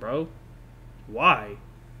person, bro. Why?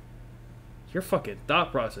 Your fucking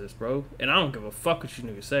thought process, bro. And I don't give a fuck what you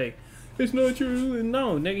niggas say. It's not true.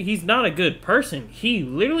 No, nigga, he's not a good person. He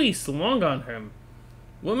literally swung on him.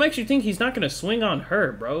 What makes you think he's not gonna swing on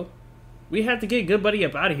her, bro? We had to get good buddy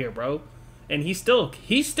up out of here, bro. And he's still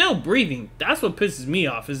breathing. That's what pisses me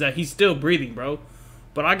off, is that he's still breathing, bro.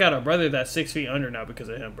 But I got a brother that's 6 feet under now because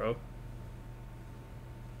of him, bro.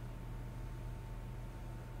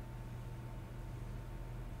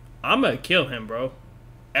 I'm gonna kill him, bro.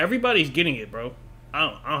 Everybody's getting it, bro.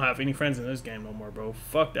 I don't have any friends in this game no more, bro.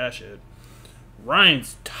 Fuck that shit.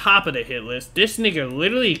 Ryan's top of the hit list. This nigga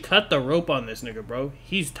literally cut the rope on this nigga, bro.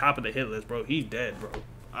 He's top of the hit list, bro. He's dead, bro.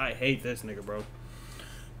 I hate this nigga, bro.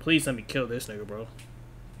 Please let me kill this nigga, bro.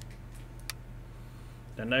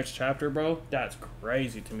 The next chapter, bro, that's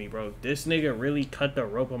crazy to me, bro. This nigga really cut the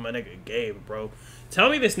rope on my nigga Gabe, bro. Tell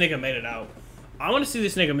me this nigga made it out. I want to see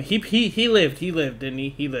this nigga. He lived, didn't he?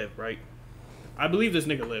 He lived, right? I believe this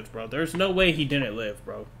nigga lived, bro. There's no way he didn't live,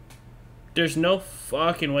 bro. There's no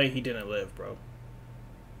fucking way he didn't live, bro.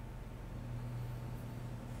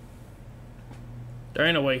 There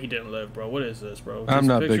ain't no way he didn't live, bro. What is this, bro? I'm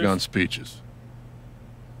not big on speeches.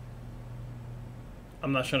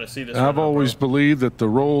 I'm not trying to see this. I've always believed that the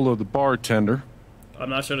role of the bartender. I'm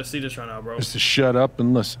not trying to see this right now, bro. Is to shut up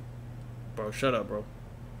and listen. Bro, shut up, bro.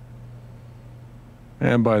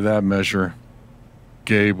 And by that measure,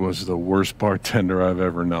 Gabe was the worst bartender I've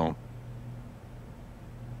ever known.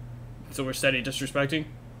 So we're steady disrespecting?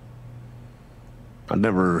 I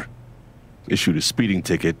never issued a speeding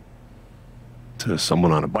ticket to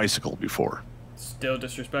someone on a bicycle before. Still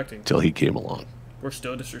disrespecting. Till he came along. We're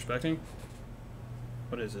still disrespecting?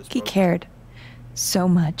 What is this, bro? He cared so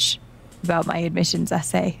much about my admissions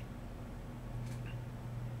essay.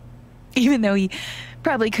 Even though he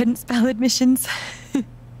probably couldn't spell admissions.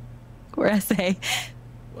 Or essay.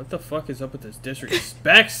 What the fuck is up with this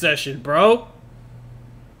disrespect session, bro?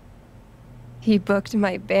 He booked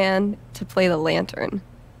my band to play the Lantern.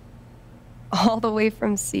 All the way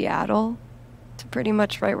from Seattle to pretty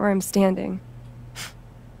much right where I'm standing.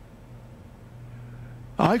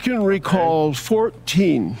 I can recall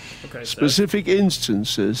 14 specific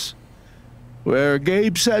instances where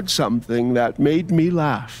Gabe said something that made me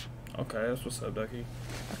laugh. Okay, that's what's up, Ducky.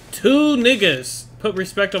 2 niggas. Put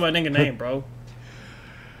respect on my nigga name, bro.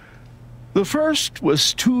 The first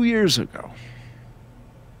was 2 years ago.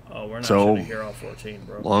 Oh, we're not going to hear all 14,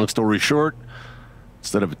 bro. Long story short,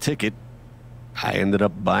 instead of a ticket, I ended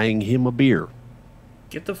up buying him a beer.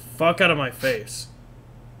 Get the fuck out of my face.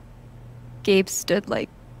 Gabe stood like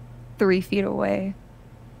 3 feet away,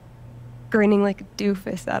 grinning like a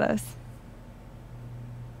doofus at us.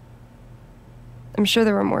 I'm sure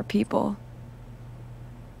there were more people,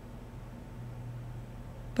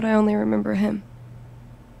 but I only remember him.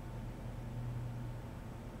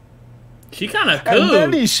 She kind of cool. And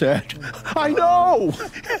then he said, I know!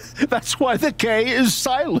 That's why the K is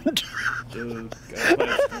silent. Dude,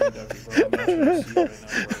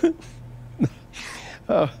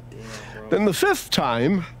 Then the 5th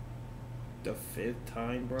time... The 5th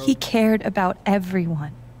time, bro? He cared about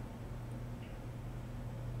everyone.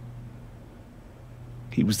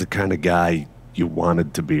 He was the kind of guy you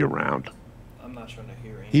wanted to be around. I'm not trying to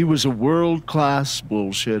hear anything. He was a world-class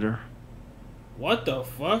bullshitter. What the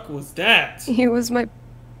fuck was that? He was my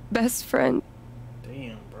best friend.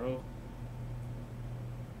 Damn, bro.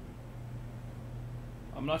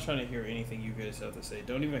 I'm not trying to hear anything you guys have to say.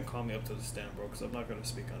 Don't even call me up to the stand, bro, because I'm not going to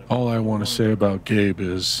speak on it. All I want to say about Gabe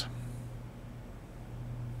is...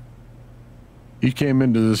 he came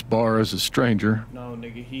into this bar as a stranger. No,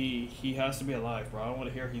 nigga, he has to be alive, bro. I don't want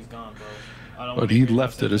to hear he's gone, bro. I don't But he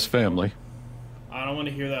left it his family. I don't want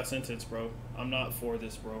to hear that sentence, bro. I'm not for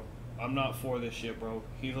this, bro. I'm not for this shit, bro.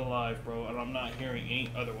 He's alive, bro, and I'm not hearing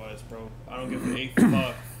any otherwise, bro. I don't give a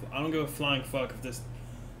fuck. I don't give a flying fuck if this...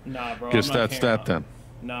 Nah, bro. Guess that's that then.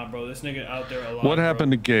 Nah, bro. This nigga out there alive, What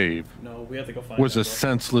happened to Gabe? No, we have to go find was him, a bro.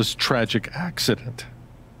 senseless, tragic accident.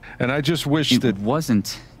 And I just wish that... It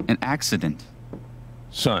wasn't an accident.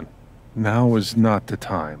 Son, now is not the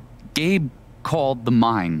time. Gabe called the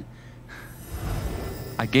mine.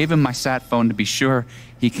 I gave him my sat phone to be sure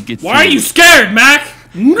he could get Why are you scared, Mac?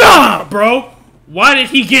 Nah, bro. Why did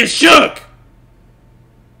he get shook?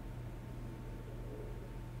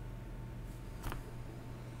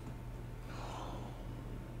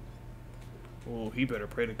 Oh, he better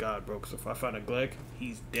pray to God, bro, because if I find a Gleg,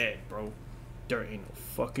 he's dead, bro. There ain't no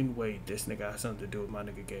fucking way this nigga has something to do with my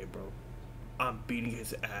nigga Gabe, bro. I'm beating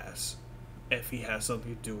his ass if he has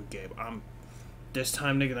something to do with Gabe. This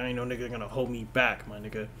time, nigga, there ain't no nigga gonna hold me back, my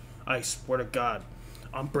nigga. I swear to God,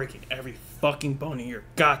 I'm breaking every fucking bone in your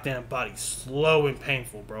goddamn body, slow and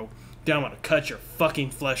painful, bro. Then I'm gonna cut your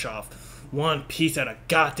fucking flesh off, one piece at a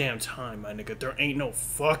goddamn time, my nigga. There ain't no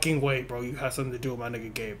fucking way, bro, you have something to do with my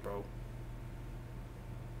nigga Gabe, bro.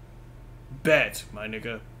 Bet, my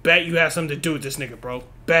nigga. Bet you have something to do with this nigga, bro.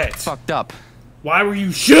 Bet. Fucked up. Why were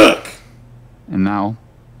you shook? And now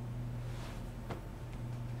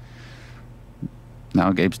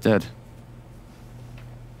Gabe's dead.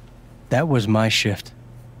 That was my shift.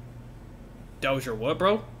 That was your what,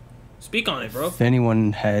 bro? Speak on it, bro. If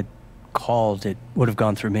anyone had called, it would have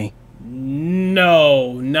gone through me.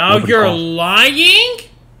 No. Now Nobody you're called. lying?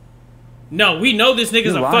 No, we know this nigga's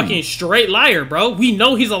You're a lying. fucking straight liar, bro. We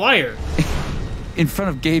know he's a liar. In front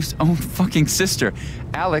of Gabe's own fucking sister.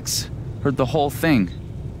 Alex heard the whole thing.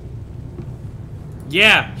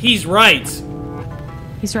 Yeah, he's right.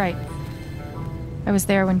 He's right. I was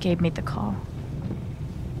there when Gabe made the call.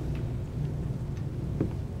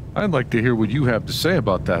 I'd like to hear what you have to say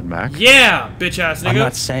about that, Mac. Yeah, bitch ass nigga. I'm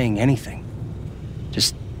not saying anything.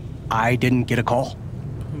 Just, I didn't get a call.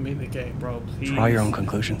 Put me in the game, bro. Please. Draw your own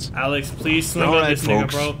conclusions. Alex, please swing All on right, this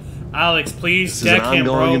folks. nigga, bro. Alex, please This is an deck him,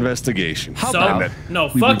 ongoing bro. investigation. How So- about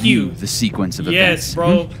no, we fuck review you. the sequence of Yes, events?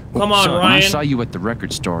 bro. Come on, So, when I Ryan. saw you at the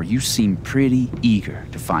record store, you seemed pretty eager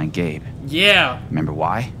to find Gabe. Yeah. Remember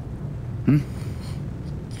why?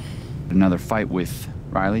 Another fight with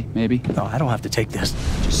Riley, maybe? No, I don't have to take this.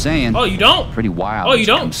 Just saying. Oh, you don't? Pretty wild. Oh, you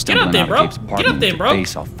that don't? come Get up stumbling there, out of bro. Gabe's Get apartment up there, with bro. your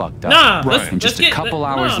face all fucked up. Nah, And just a couple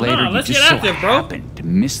hours later, you let's just get so active, bro. happened to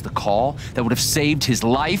miss the call that would have saved his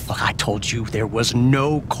life. Look, I told you there was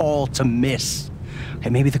no call to miss. Okay,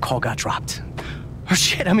 maybe the call got dropped. Or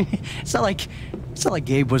shit, I mean, it's not like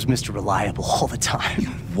Gabe was Mr. Reliable all the time.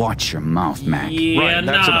 Watch your mouth, Mac. Yeah, Right,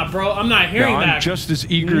 that's nah, enough. bro. I'm not hearing Now, that. I'm just as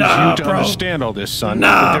eager Nah, as you to bro. understand all this, son.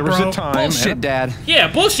 Nah, but there was bro. a time. Bullshit, Dad. Yeah,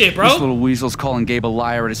 bullshit, bro. This little weasel's calling Gabe a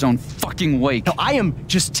liar at his own fucking wake. No, I am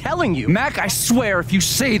just telling you. Mac, I swear, if you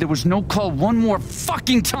say there was no call one more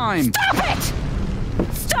fucking time. Stop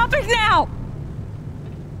it! Stop it now!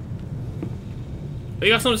 You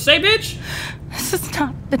got something to say, bitch? This is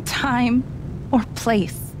not the time or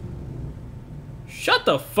place. Shut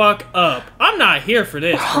the fuck up. I'm not here for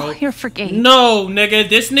this, We're all bro. here for Gabe. No, nigga.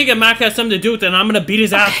 This nigga Mac has something to do with it, and I'm gonna beat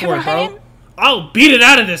his ass for it, bro. Ryan? I'll beat it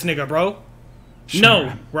out of this nigga, bro. Sure.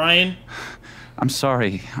 No, Ryan. I'm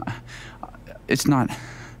sorry. It's not.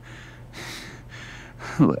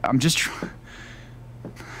 I'm just.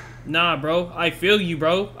 Nah, bro. I feel you,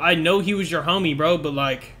 bro. I know he was your homie, bro, but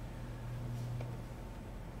like...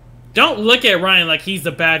 Don't look at Ryan like he's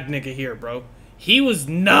the bad nigga here, bro. He was...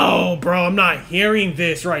 No, bro. I'm not hearing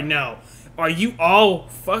this right now. Are you all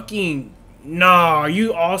fucking... Nah, are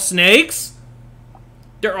you all snakes?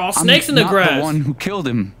 They're all snakes in the not grass. The one who killed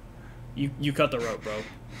him. You cut the rope, bro.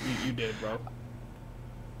 You did, bro.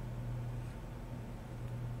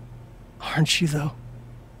 Aren't you, though?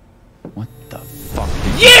 What the fuck did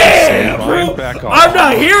you Yeah, say? bro. Back off. I'm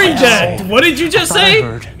not hearing that. What did you just I say?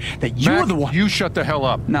 heard that you Mac, were the one. you shut the hell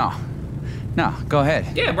up. No. No, go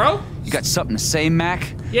ahead. Yeah, bro. You got something to say,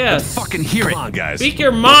 Mac? Yes. Let's fucking hear it. Come on, guys. Speak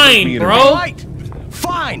your mind, bro. All right,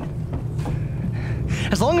 fine.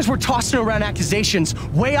 As long as we're tossing around accusations,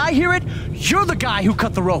 way I hear it, you're the guy who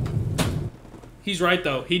cut the rope. He's right,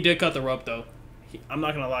 though. He did cut the rope, though. I'm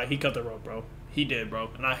not gonna lie. He cut the rope, bro. He did, bro.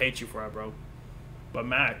 And I hate you for it, bro. But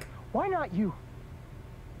Mac, Why not you?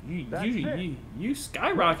 you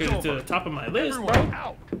skyrocketed to the top of my list,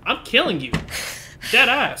 bro. I'm killing you. Dead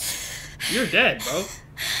ass. You're dead, bro.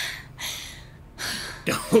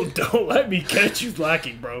 Don't let me catch you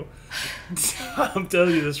slacking, bro. I'm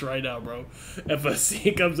telling you this right now, bro. If a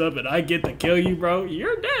scene comes up and I get to kill you, bro,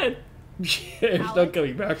 you're dead. There's no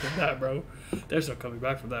coming back from that, bro. There's no coming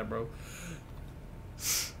back from that, bro.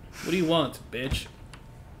 What do you want, bitch?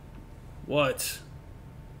 What?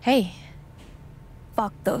 Hey.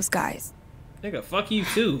 Fuck those guys. Nigga, fuck you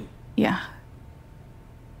too. Yeah.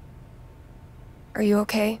 Are you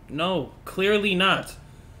okay? No, clearly not.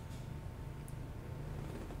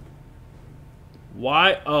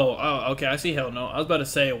 Why? Oh, okay. I see. Hell no. I was about to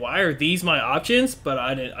say, why are these my options? But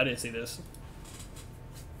I didn't see this.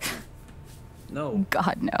 No.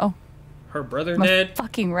 God, no. Her brother I'm a dead.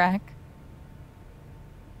 fucking wreck.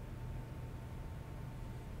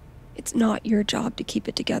 It's not your job to keep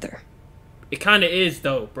it together. It kind of is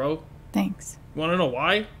though, bro. Thanks. You wanna know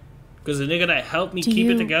why? Because the nigga that helped me Do keep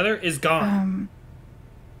it you, together is gone.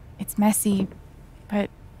 It's messy, but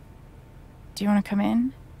do you want to come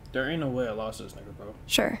in? There ain't no way I lost this nigga, bro.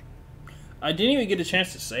 Sure. I didn't even get a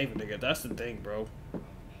chance to save a nigga. That's the thing, bro.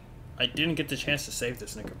 I didn't get the chance to save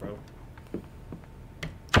this nigga, bro.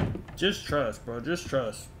 Just trust, bro. Just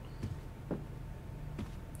trust.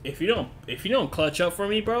 If you don't clutch up for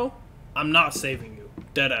me, bro, I'm not saving you.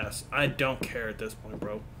 Deadass. I don't care at this point,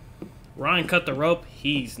 bro. Ryan cut the rope.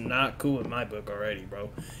 He's not cool in my book already, bro.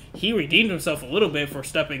 He redeemed himself a little bit for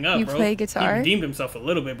stepping up, bro. You play guitar? He redeemed himself a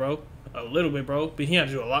little bit, bro. A little bit, bro. But he had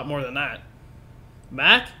to do a lot more than that.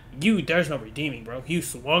 Mac, there's no redeeming, bro. You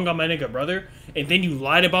swung on my nigga, brother. And then you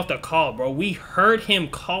lied about the call, bro. We heard him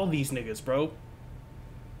call these niggas, bro.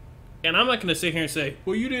 And I'm not going to sit here and say,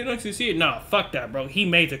 well, you didn't actually see it. Nah, fuck that, bro. He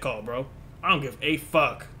made the call, bro. I don't give a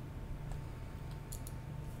fuck.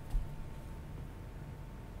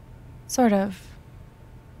 Sort of.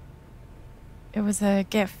 It was a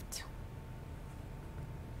gift.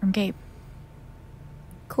 From Gabe.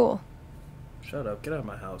 Cool. Shut up. Get out of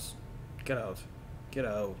my house. Get out. Get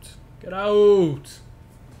out. Get out.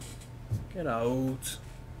 Get out.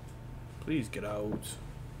 Please get out.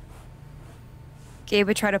 Gabe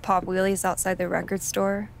would try to pop wheelies outside the record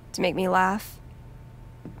store to make me laugh.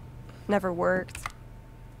 Never worked.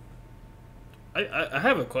 I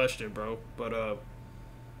have a question, bro. But,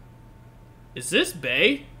 is this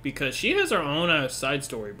Bae? Because she has her own side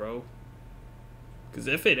story, bro. Because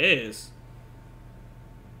if it is,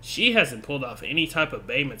 she hasn't pulled off any type of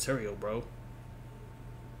Bae material, bro.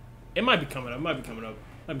 It might be coming up. Might be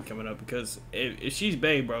coming up because if she's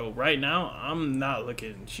Bae, bro, right now I'm not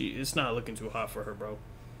looking. It's not looking too hot for her, bro.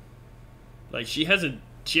 Like she hasn't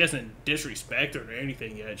disrespected or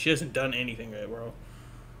anything yet. She hasn't done anything yet, bro.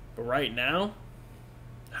 But right now,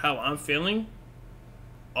 how I'm feeling,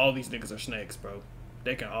 all these niggas are snakes, bro.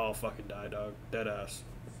 They can all fucking die, dog. Dead ass.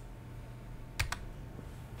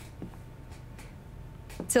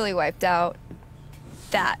 Till he wiped out.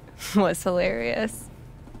 That was hilarious.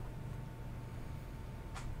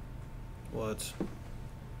 What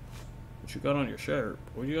you got on your shirt?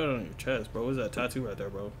 What you got on your chest, bro? What's that tattoo right there,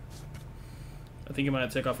 bro? I think you might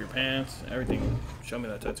take off your pants, everything. Show me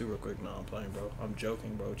that tattoo real quick. No, I'm playing, bro. I'm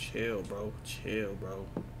joking, bro. Chill, bro. Chill, bro.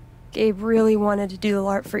 Gabe really wanted to do the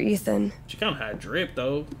LARP for Ethan. She kind of had drip,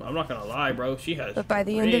 though. I'm not gonna lie, bro. She has But by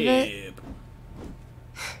the end of it,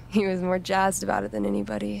 he was more jazzed about it than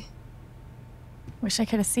anybody. Wish I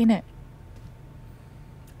could have seen it.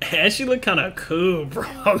 And she looked kind of cool, bro.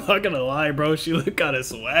 I'm not gonna lie, bro. She looked kind of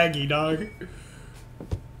swaggy, dog.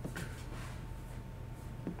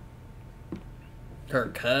 Her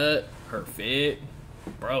cut, her fit.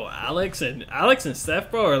 Bro, Alex and Steph,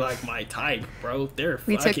 bro, are like my type, bro. They're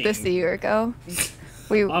We fucking... took this a year ago.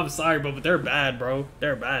 I'm sorry, bro, but they're bad, bro.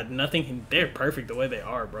 They're bad. They're perfect the way they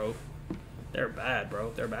are, bro. They're bad,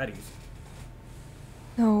 bro. They're baddies.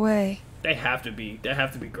 No way. They have to be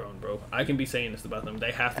grown, bro. I can be saying this about them.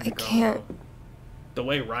 They have to be grown, can't. bro. The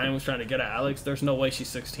way Ryan was trying to get at Alex, there's no way she's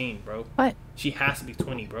 16, bro. What? She has to be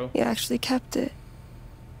 20, bro. He actually kept it.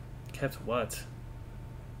 Kept what?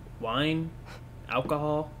 Wine?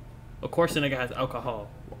 Alcohol? Of course the nigga has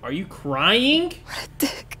alcohol. Are you crying? What a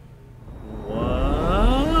dick. What?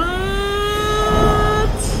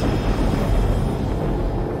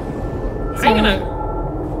 How you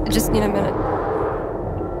gonna... I just need a minute.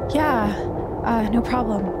 Yeah, no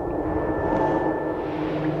problem.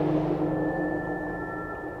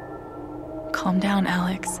 Calm down,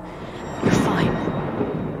 Alex. You're fine.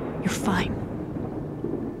 You're fine.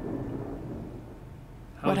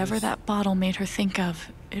 Whatever that bottle made her think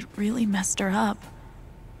of, it really messed her up.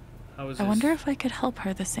 I wonder if I could help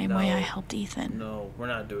her the same way I helped Ethan. No, we're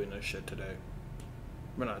not doing this shit today.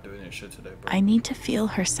 We're not doing this shit today, bro. I need to feel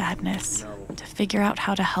her sadness to figure out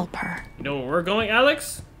how to help her. You know where we're going,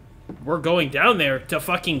 Alex? We're going down there to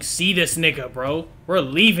fucking see this nigga, bro. We're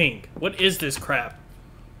leaving. What is this crap?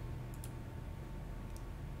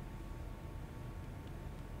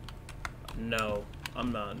 No,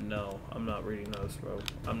 I'm not. No, I'm not reading those, bro.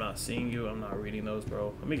 I'm not seeing you. I'm not reading those,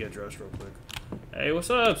 bro. Let me get dressed real quick. Hey, what's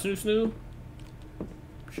up, Snoo Snoo?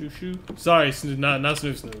 Shoo Shoo? Sorry, Snoo, not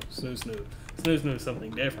Snoo Snoo. Snoo Snoo. Snoo Snoo is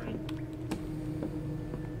something different.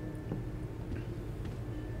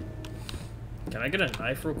 Can I get a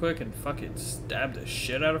knife real quick and fucking stab the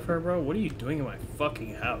shit out of her, bro? What are you doing in my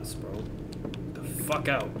fucking house, bro? Get the fuck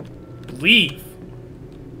out. Leave!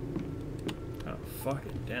 Oh,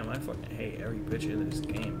 fucking damn, I fucking hate every bitch in this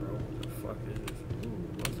game, bro. What the fuck is this? Ooh,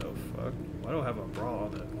 what the fuck? Why do I have a bra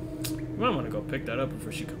on that? You might want to go pick that up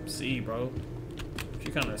before she comes see, bro.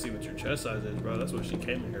 She kind of see what your chest size is, bro. That's what she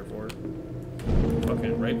came in here for.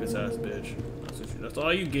 Fucking rapist ass bitch. That's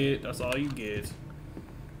all you get. That's all you get.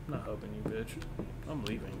 I'm not helping you, bitch. I'm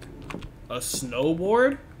leaving. A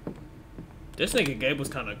snowboard? This nigga Gabe was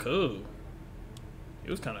kind of cool.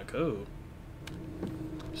 He was kind of cool.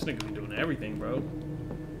 This nigga be doing everything, bro.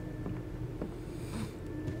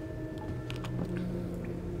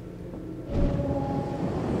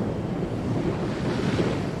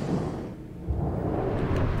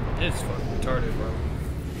 It's fucking retarded, bro.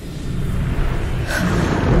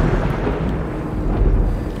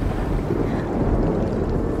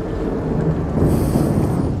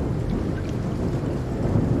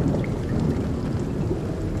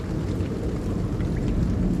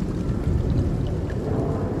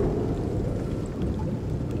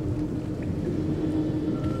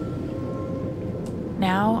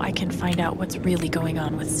 I can find out what's really going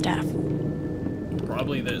on with Steph.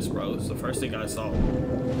 Probably this, bro. It's the first thing I saw.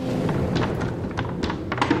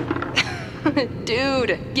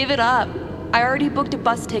 Dude, give it up. I already booked a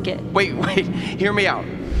bus ticket. Wait, hear me out.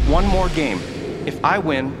 One more game. If I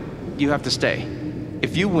win, you have to stay.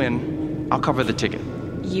 If you win, I'll cover the ticket.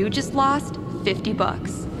 You just lost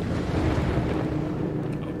 $50.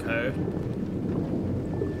 Okay.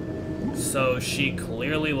 So she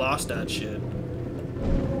clearly lost that shit.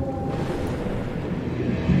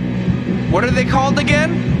 What are they called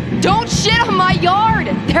again? Don't shit on my yard!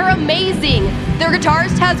 They're amazing! Their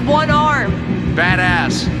guitarist has one arm.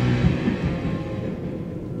 Badass.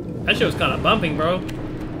 That shit was kind of bumping, bro.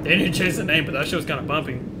 They didn't change the name, but that shit was kind of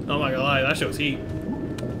bumping. I'm not gonna lie, that shit was heat.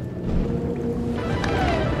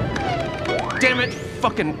 Damn it,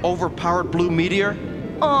 fucking overpowered blue meteor.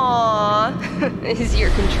 Aww. Is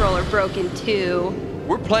your controller broken too?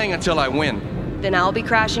 We're playing until I win. Then I'll be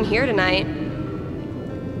crashing here tonight.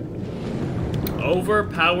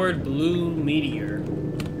 Overpowered blue meteor.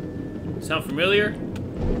 Sound familiar?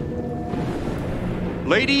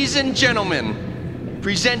 Ladies and gentlemen,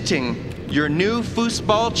 presenting your new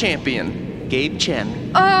foosball champion, Gabe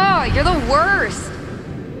Chen. Oh, you're the worst.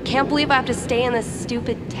 Can't believe I have to stay in this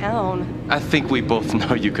stupid town. I think we both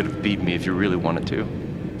know you could have beat me if you really wanted to.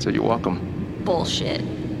 So you're welcome. Bullshit.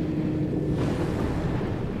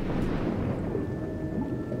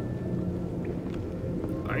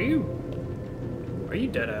 Are you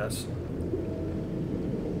dead ass?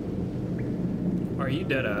 Are you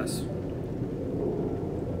dead ass?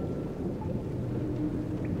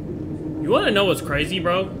 You wanna know what's crazy,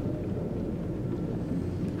 bro?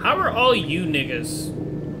 How are all you niggas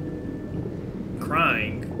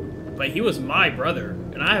crying? Like, he was my brother,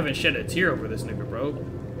 and I haven't shed a tear over this nigga, bro.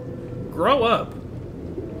 Grow up.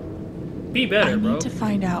 Be better, bro. I need to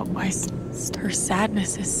find out why her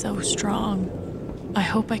sadness is so strong. I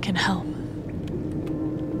hope I can help.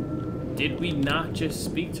 Did we not just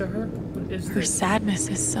speak to her? What is Her this? sadness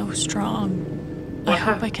is so strong. I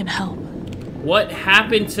hope I can help. What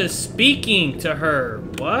happened to speaking to her?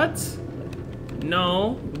 What?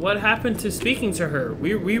 No. What happened to speaking to her?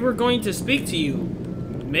 We were going to speak to you.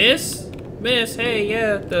 Miss? Miss, hey,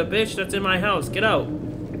 yeah, the bitch that's in my house. Get out.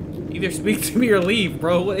 Either speak to me or leave,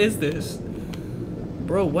 bro. What is this?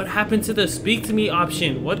 Bro, what happened to the speak to me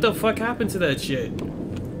option? What the fuck happened to that shit?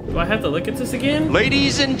 Do I have to look at this again?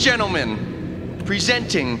 Ladies and gentlemen,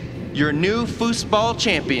 presenting your new foosball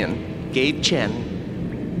champion, Gabe Chen.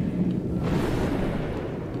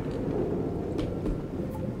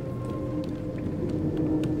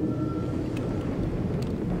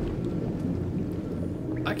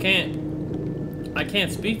 I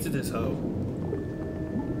can't speak to this hoe.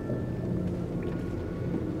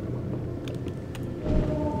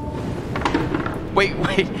 Wait,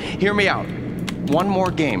 hear me out. One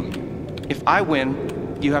more game. If I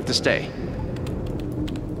win, you have to stay.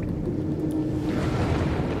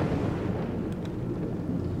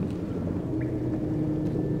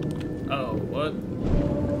 Oh, what?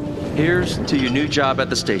 Here's to your new job at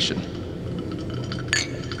the station.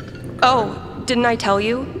 Oh, didn't I tell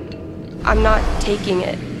you? I'm not taking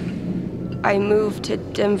it. I move to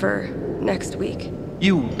Denver next week.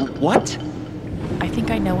 You what? I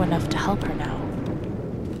think I know enough to help her now.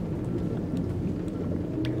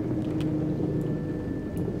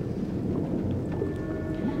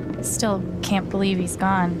 Still can't believe he's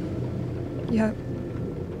gone. Yep.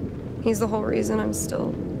 He's the whole reason I'm still...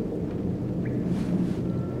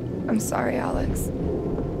 I'm sorry, Alex.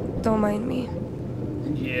 Don't mind me.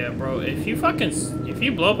 Yeah, bro. If you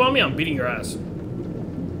blow up on me, I'm beating your ass.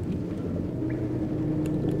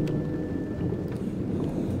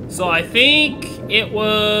 So I think it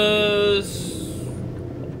was...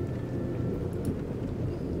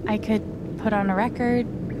 I could put on a record,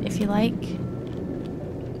 if you like.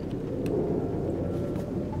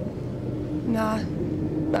 Nah,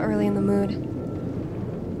 not really in the mood.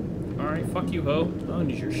 Alright, fuck you, ho. I don't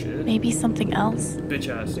need your shit. Maybe something else? Bitch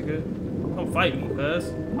ass nigga. Don't fight me,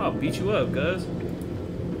 cuz. I'll beat you up, cuz.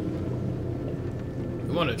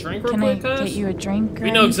 You want a drink real quick, cuz? Can I get you a drink or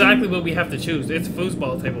We know anything? exactly what we have to choose. It's a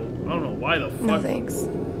foosball table. I don't know why the fuck. No thanks.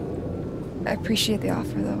 I appreciate the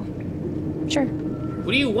offer, though. Sure.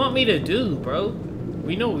 What do you want me to do, bro?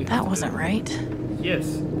 We know we have That to wasn't do. right. Yes,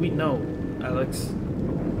 we know, Alex.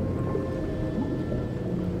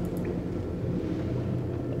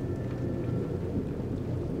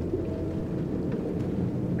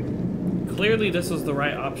 Clearly, this was the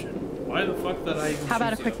right option. Why the fuck did I even How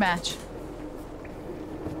about a choose quick you? match?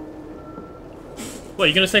 What,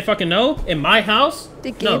 you gonna say fucking no? In my house?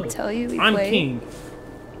 Did No. Gabe tell you we I'm play? king.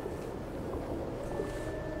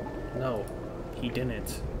 No, he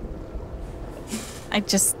didn't. I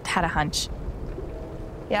just had a hunch.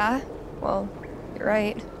 Yeah? Well, you're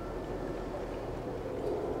right.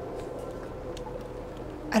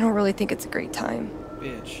 I don't really think it's a great time.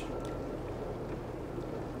 Bitch.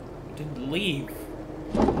 Didn't leave.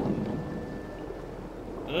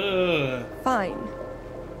 Ugh. Fine.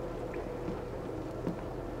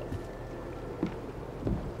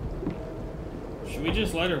 Should we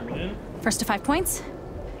just let her win? First to 5 points?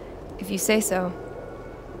 If you say so.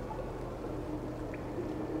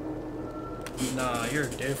 Nah, you're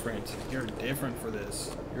different. You're different for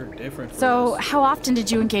this. You're different for So, this. how often did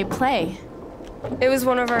you and Gabe play? It was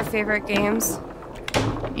one of our favorite games.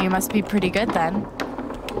 You must be pretty good then.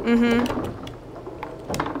 Mm-hmm.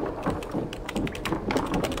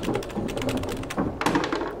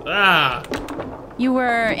 Ah! You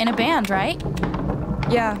were in a band, right?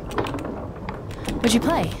 Yeah. What'd you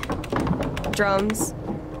play? Drums.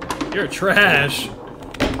 You're trash.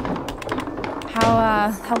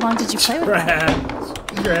 How long did you play with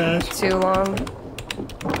them? Trash. Too long.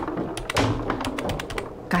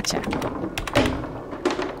 Gotcha.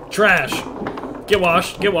 Trash. Get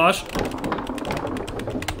washed. Get washed.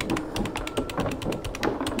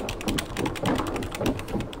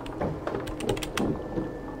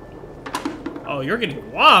 Oh, you're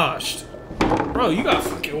getting washed. Bro, you got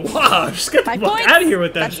fucking washed. Get the fuck out of here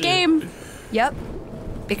with that That's shit. game. Yep.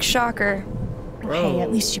 Big shocker. Bro. Hey,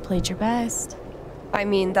 at least you played your best. I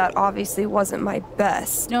mean, that obviously wasn't my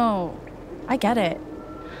best. No, I get it.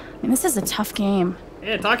 I mean, this is a tough game.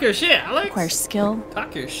 Yeah, talk your shit, Alex. Requires skill,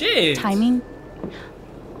 Talk your shit. timing,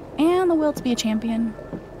 and the will to be a champion.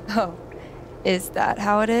 Oh, is that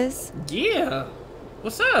how it is? Yeah.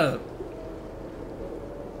 What's up?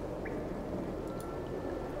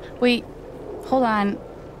 Wait, hold on.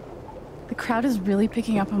 The crowd is really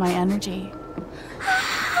picking up on my energy.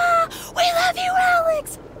 We love you,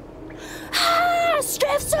 Alex!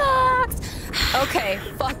 Strip sucks! Okay,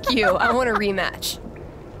 fuck you. I want a rematch.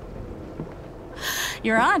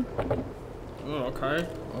 You're on. Oh, okay.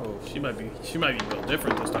 Oh, she might be built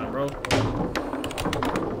different this time, bro.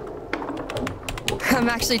 I'm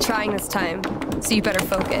actually trying this time, so you better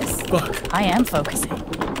focus. Fuck. I am focusing.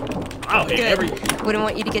 I'll hit Good. every. Wouldn't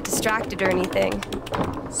want you to get distracted or anything.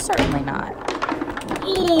 Certainly not.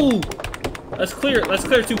 Ooh. Let's clear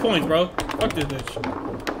 2 points, bro. Fuck this bitch.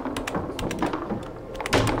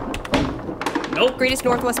 Nope. Greatest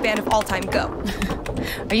Northwest band of all time, go.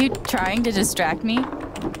 Are you trying to distract me?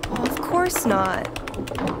 Oh, of course not.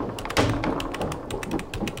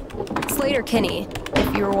 Slater Kinney,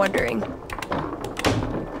 if you were wondering.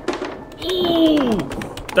 Ooh.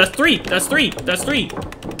 That's 3. That's 3. That's 3.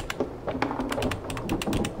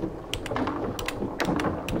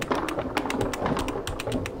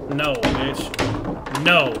 No, bitch.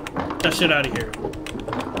 No. Get that shit out of here.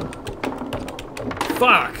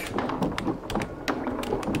 Fuck.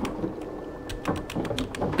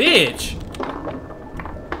 Bitch.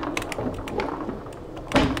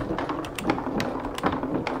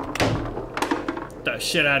 Get that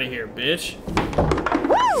shit out of here, bitch.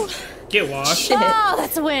 Woo! Get washed. Shit. Oh,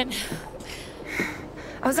 that's a win.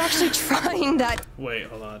 I was actually trying that. Wait,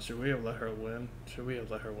 hold on. Should we have let her win? Should we have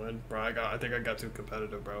let her win? Bro, I think I got too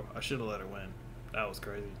competitive, bro. I should have let her win. That was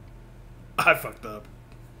crazy. I fucked up.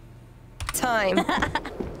 Time.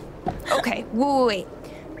 Okay, wait.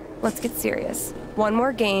 Let's get serious. One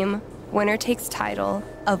more game. Winner takes title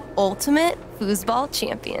of Ultimate Foosball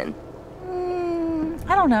Champion.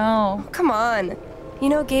 I don't know. Come on. You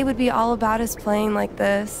know Gabe would be all about us playing like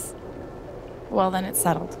this. Well, then it's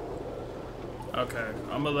settled. Okay,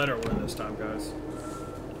 I'm gonna let her win this time, guys.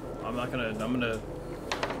 I'm gonna...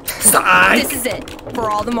 This is it. For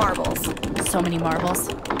all the marbles. So many marbles.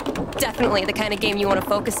 Definitely the kind of game you want to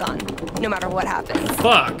focus on, no matter what happens.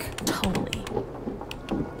 Fuck! Totally.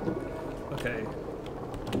 Okay.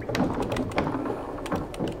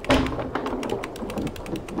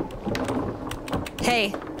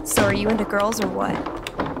 Hey, so are you into girls or what?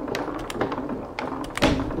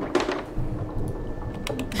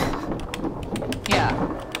 Yeah.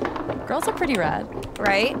 Girls are pretty rad.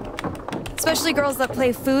 Right? Especially girls that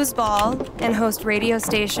play foosball and host radio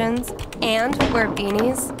stations and wear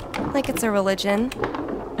beanies like it's a religion.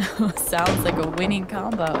 Sounds like a winning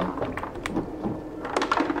combo.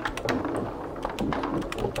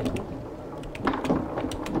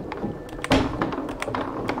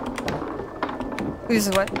 This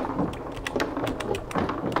is what?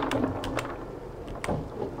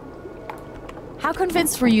 How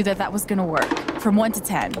convinced were you that that was gonna work? From 1 to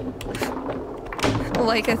 10?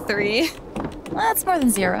 Like a 3. Well, that's more than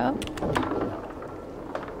 0.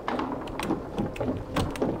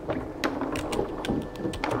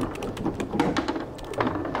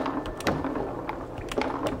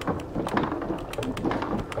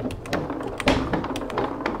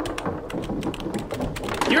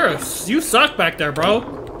 You suck back there, bro.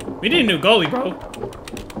 We need a new goalie, bro.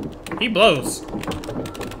 He blows.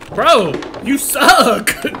 Bro, you suck.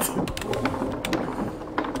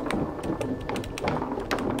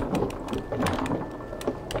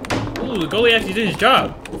 Ooh, the goalie actually did his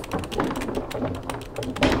job.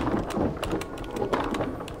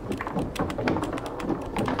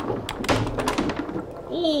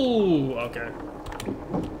 Ooh, okay.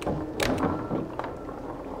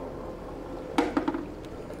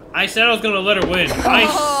 I said I was gonna let her win. I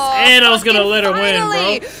said I was gonna let her win,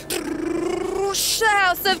 bro. The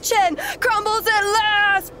house of Chen crumbles at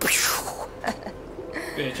last.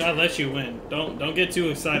 Bitch, I let you win. Don't get too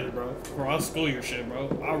excited, bro. Or I'll school your shit, bro.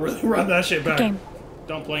 I'll really run that shit back. Game.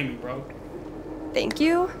 Don't play me, bro. Thank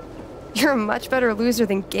you. You're a much better loser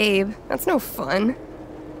than Gabe. That's no fun.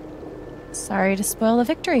 Sorry to spoil the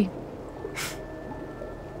victory.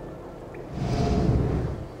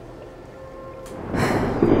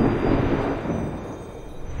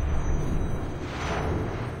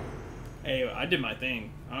 Hey, I did my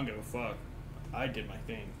thing. I don't give a fuck. I did my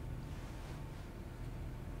thing.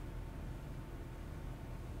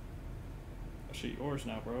 That shit yours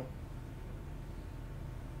now, bro.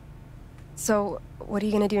 So, what are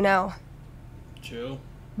you gonna do now? Chill.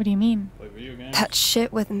 What do you mean? Play video games. That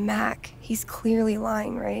shit with Mack. He's clearly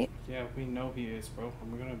lying, right? Yeah, we know he is, bro.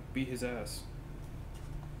 And we're gonna beat his ass.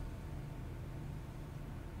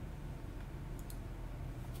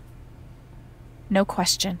 No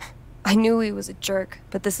question. I knew he was a jerk,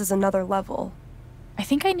 but this is another level. I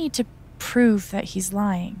think I need to prove that he's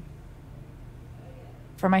lying.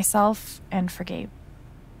 For myself and for Gabe.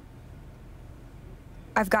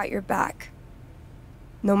 I've got your back.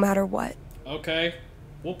 No matter what. Okay.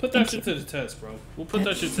 We'll put that shit to the test, bro. We'll put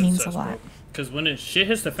that shit to the test, bro. Because when it shit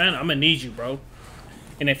hits the fan, I'm gonna need you, bro.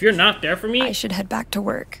 And if you're not there for me... I should head back to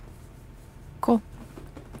work. Cool.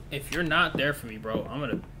 If you're not there for me, bro,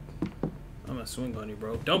 I'm gonna swing on you,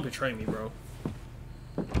 bro. Don't betray me, bro.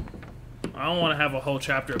 I don't want to have a whole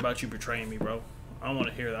chapter about you betraying me, bro. I don't want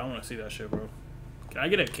to hear that. I want to see that shit, bro. Can I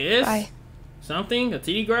get a kiss? Bye. Something? A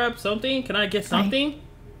titty grab? Something? Can I get something?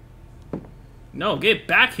 Bye. No, get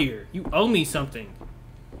back here. You owe me something.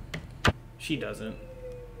 She doesn't.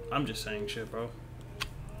 I'm just saying shit, bro.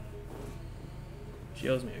 She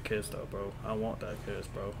owes me a kiss, though, bro. I want that kiss,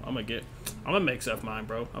 bro. I'm gonna make Seth mine,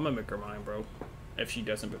 bro. I'm gonna make her mine, bro. If she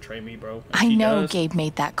doesn't betray me, bro. I know Gabe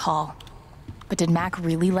made that call. But did Mack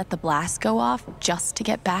really let the blast go off just to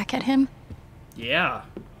get back at him? Yeah.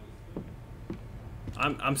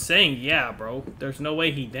 I'm saying yeah, bro. There's no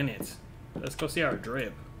way he didn't. Let's go see our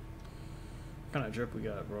drip. What kind of drip we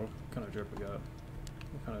got, bro? What kind of drip we got?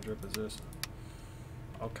 What kind of drip is this?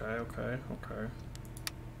 Okay, okay, okay.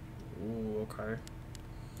 Ooh, okay.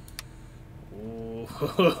 Ooh.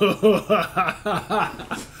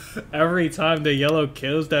 Every time the yellow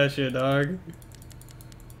kills that shit, dog.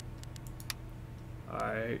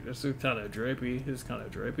 Alright, this is kind of drippy. This is kind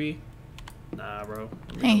of drippy. Nah, bro.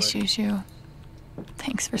 Hey, Shushu.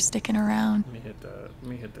 Thanks for sticking around. Let me hit that.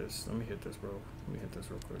 Let me hit this. Let me hit this, bro. Let me hit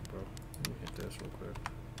this real quick, bro. Let me hit this real quick.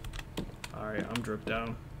 Alright, I'm dripped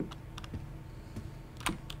down.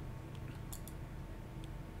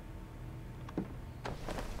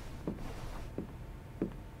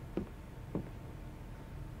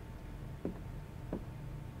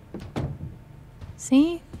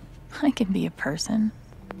 See? I can be a person.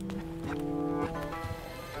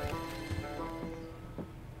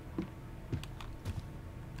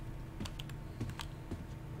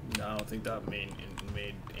 No, I don't think that made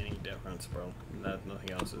any difference, bro.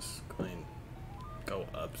 Nothing else is clean. Go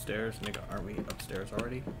upstairs? Nigga, aren't we upstairs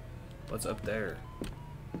already? What's up there?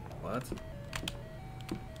 What?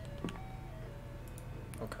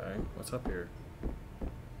 Okay, what's up here?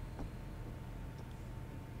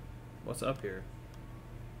 What's up here?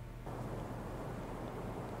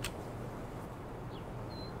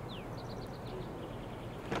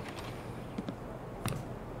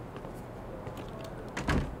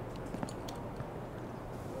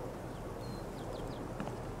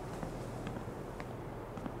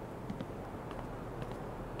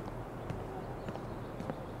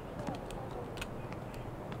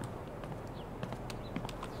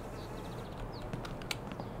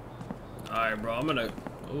 Alright, bro, I'm gonna...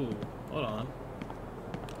 Ooh, hold on.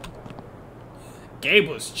 Gabe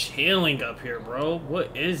was chilling up here, bro.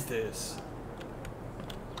 What is this?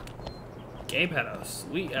 Gabe had a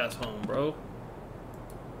sweet-ass home, bro.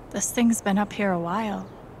 This thing's been up here a while.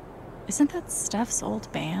 Isn't that Steph's old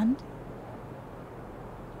band?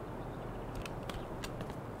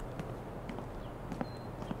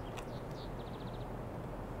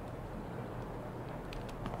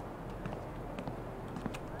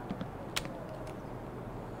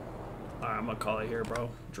 gonna call it here, bro.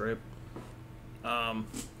 Drip.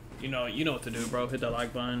 You know what to do, bro. Hit the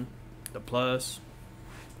like button, the plus,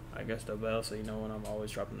 I guess the bell, so you know when I'm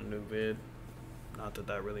always dropping a new vid. Not that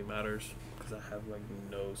that really matters, because I have like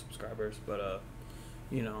no subscribers, but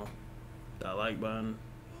you know, that like button,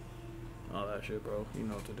 all that shit, bro. You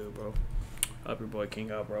know what to do, bro. Help your boy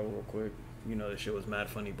King out, bro, real quick. You know this shit was mad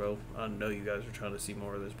funny, bro. I know you guys are trying to see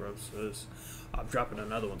more of this, bro. So I'm dropping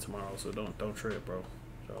another one tomorrow, so don't trip, bro.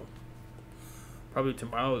 So probably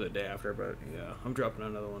tomorrow or the day after, but yeah, I'm dropping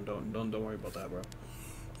another one. Don't worry about that, bro.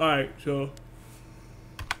 All right, so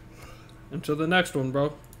until the next one,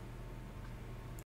 bro.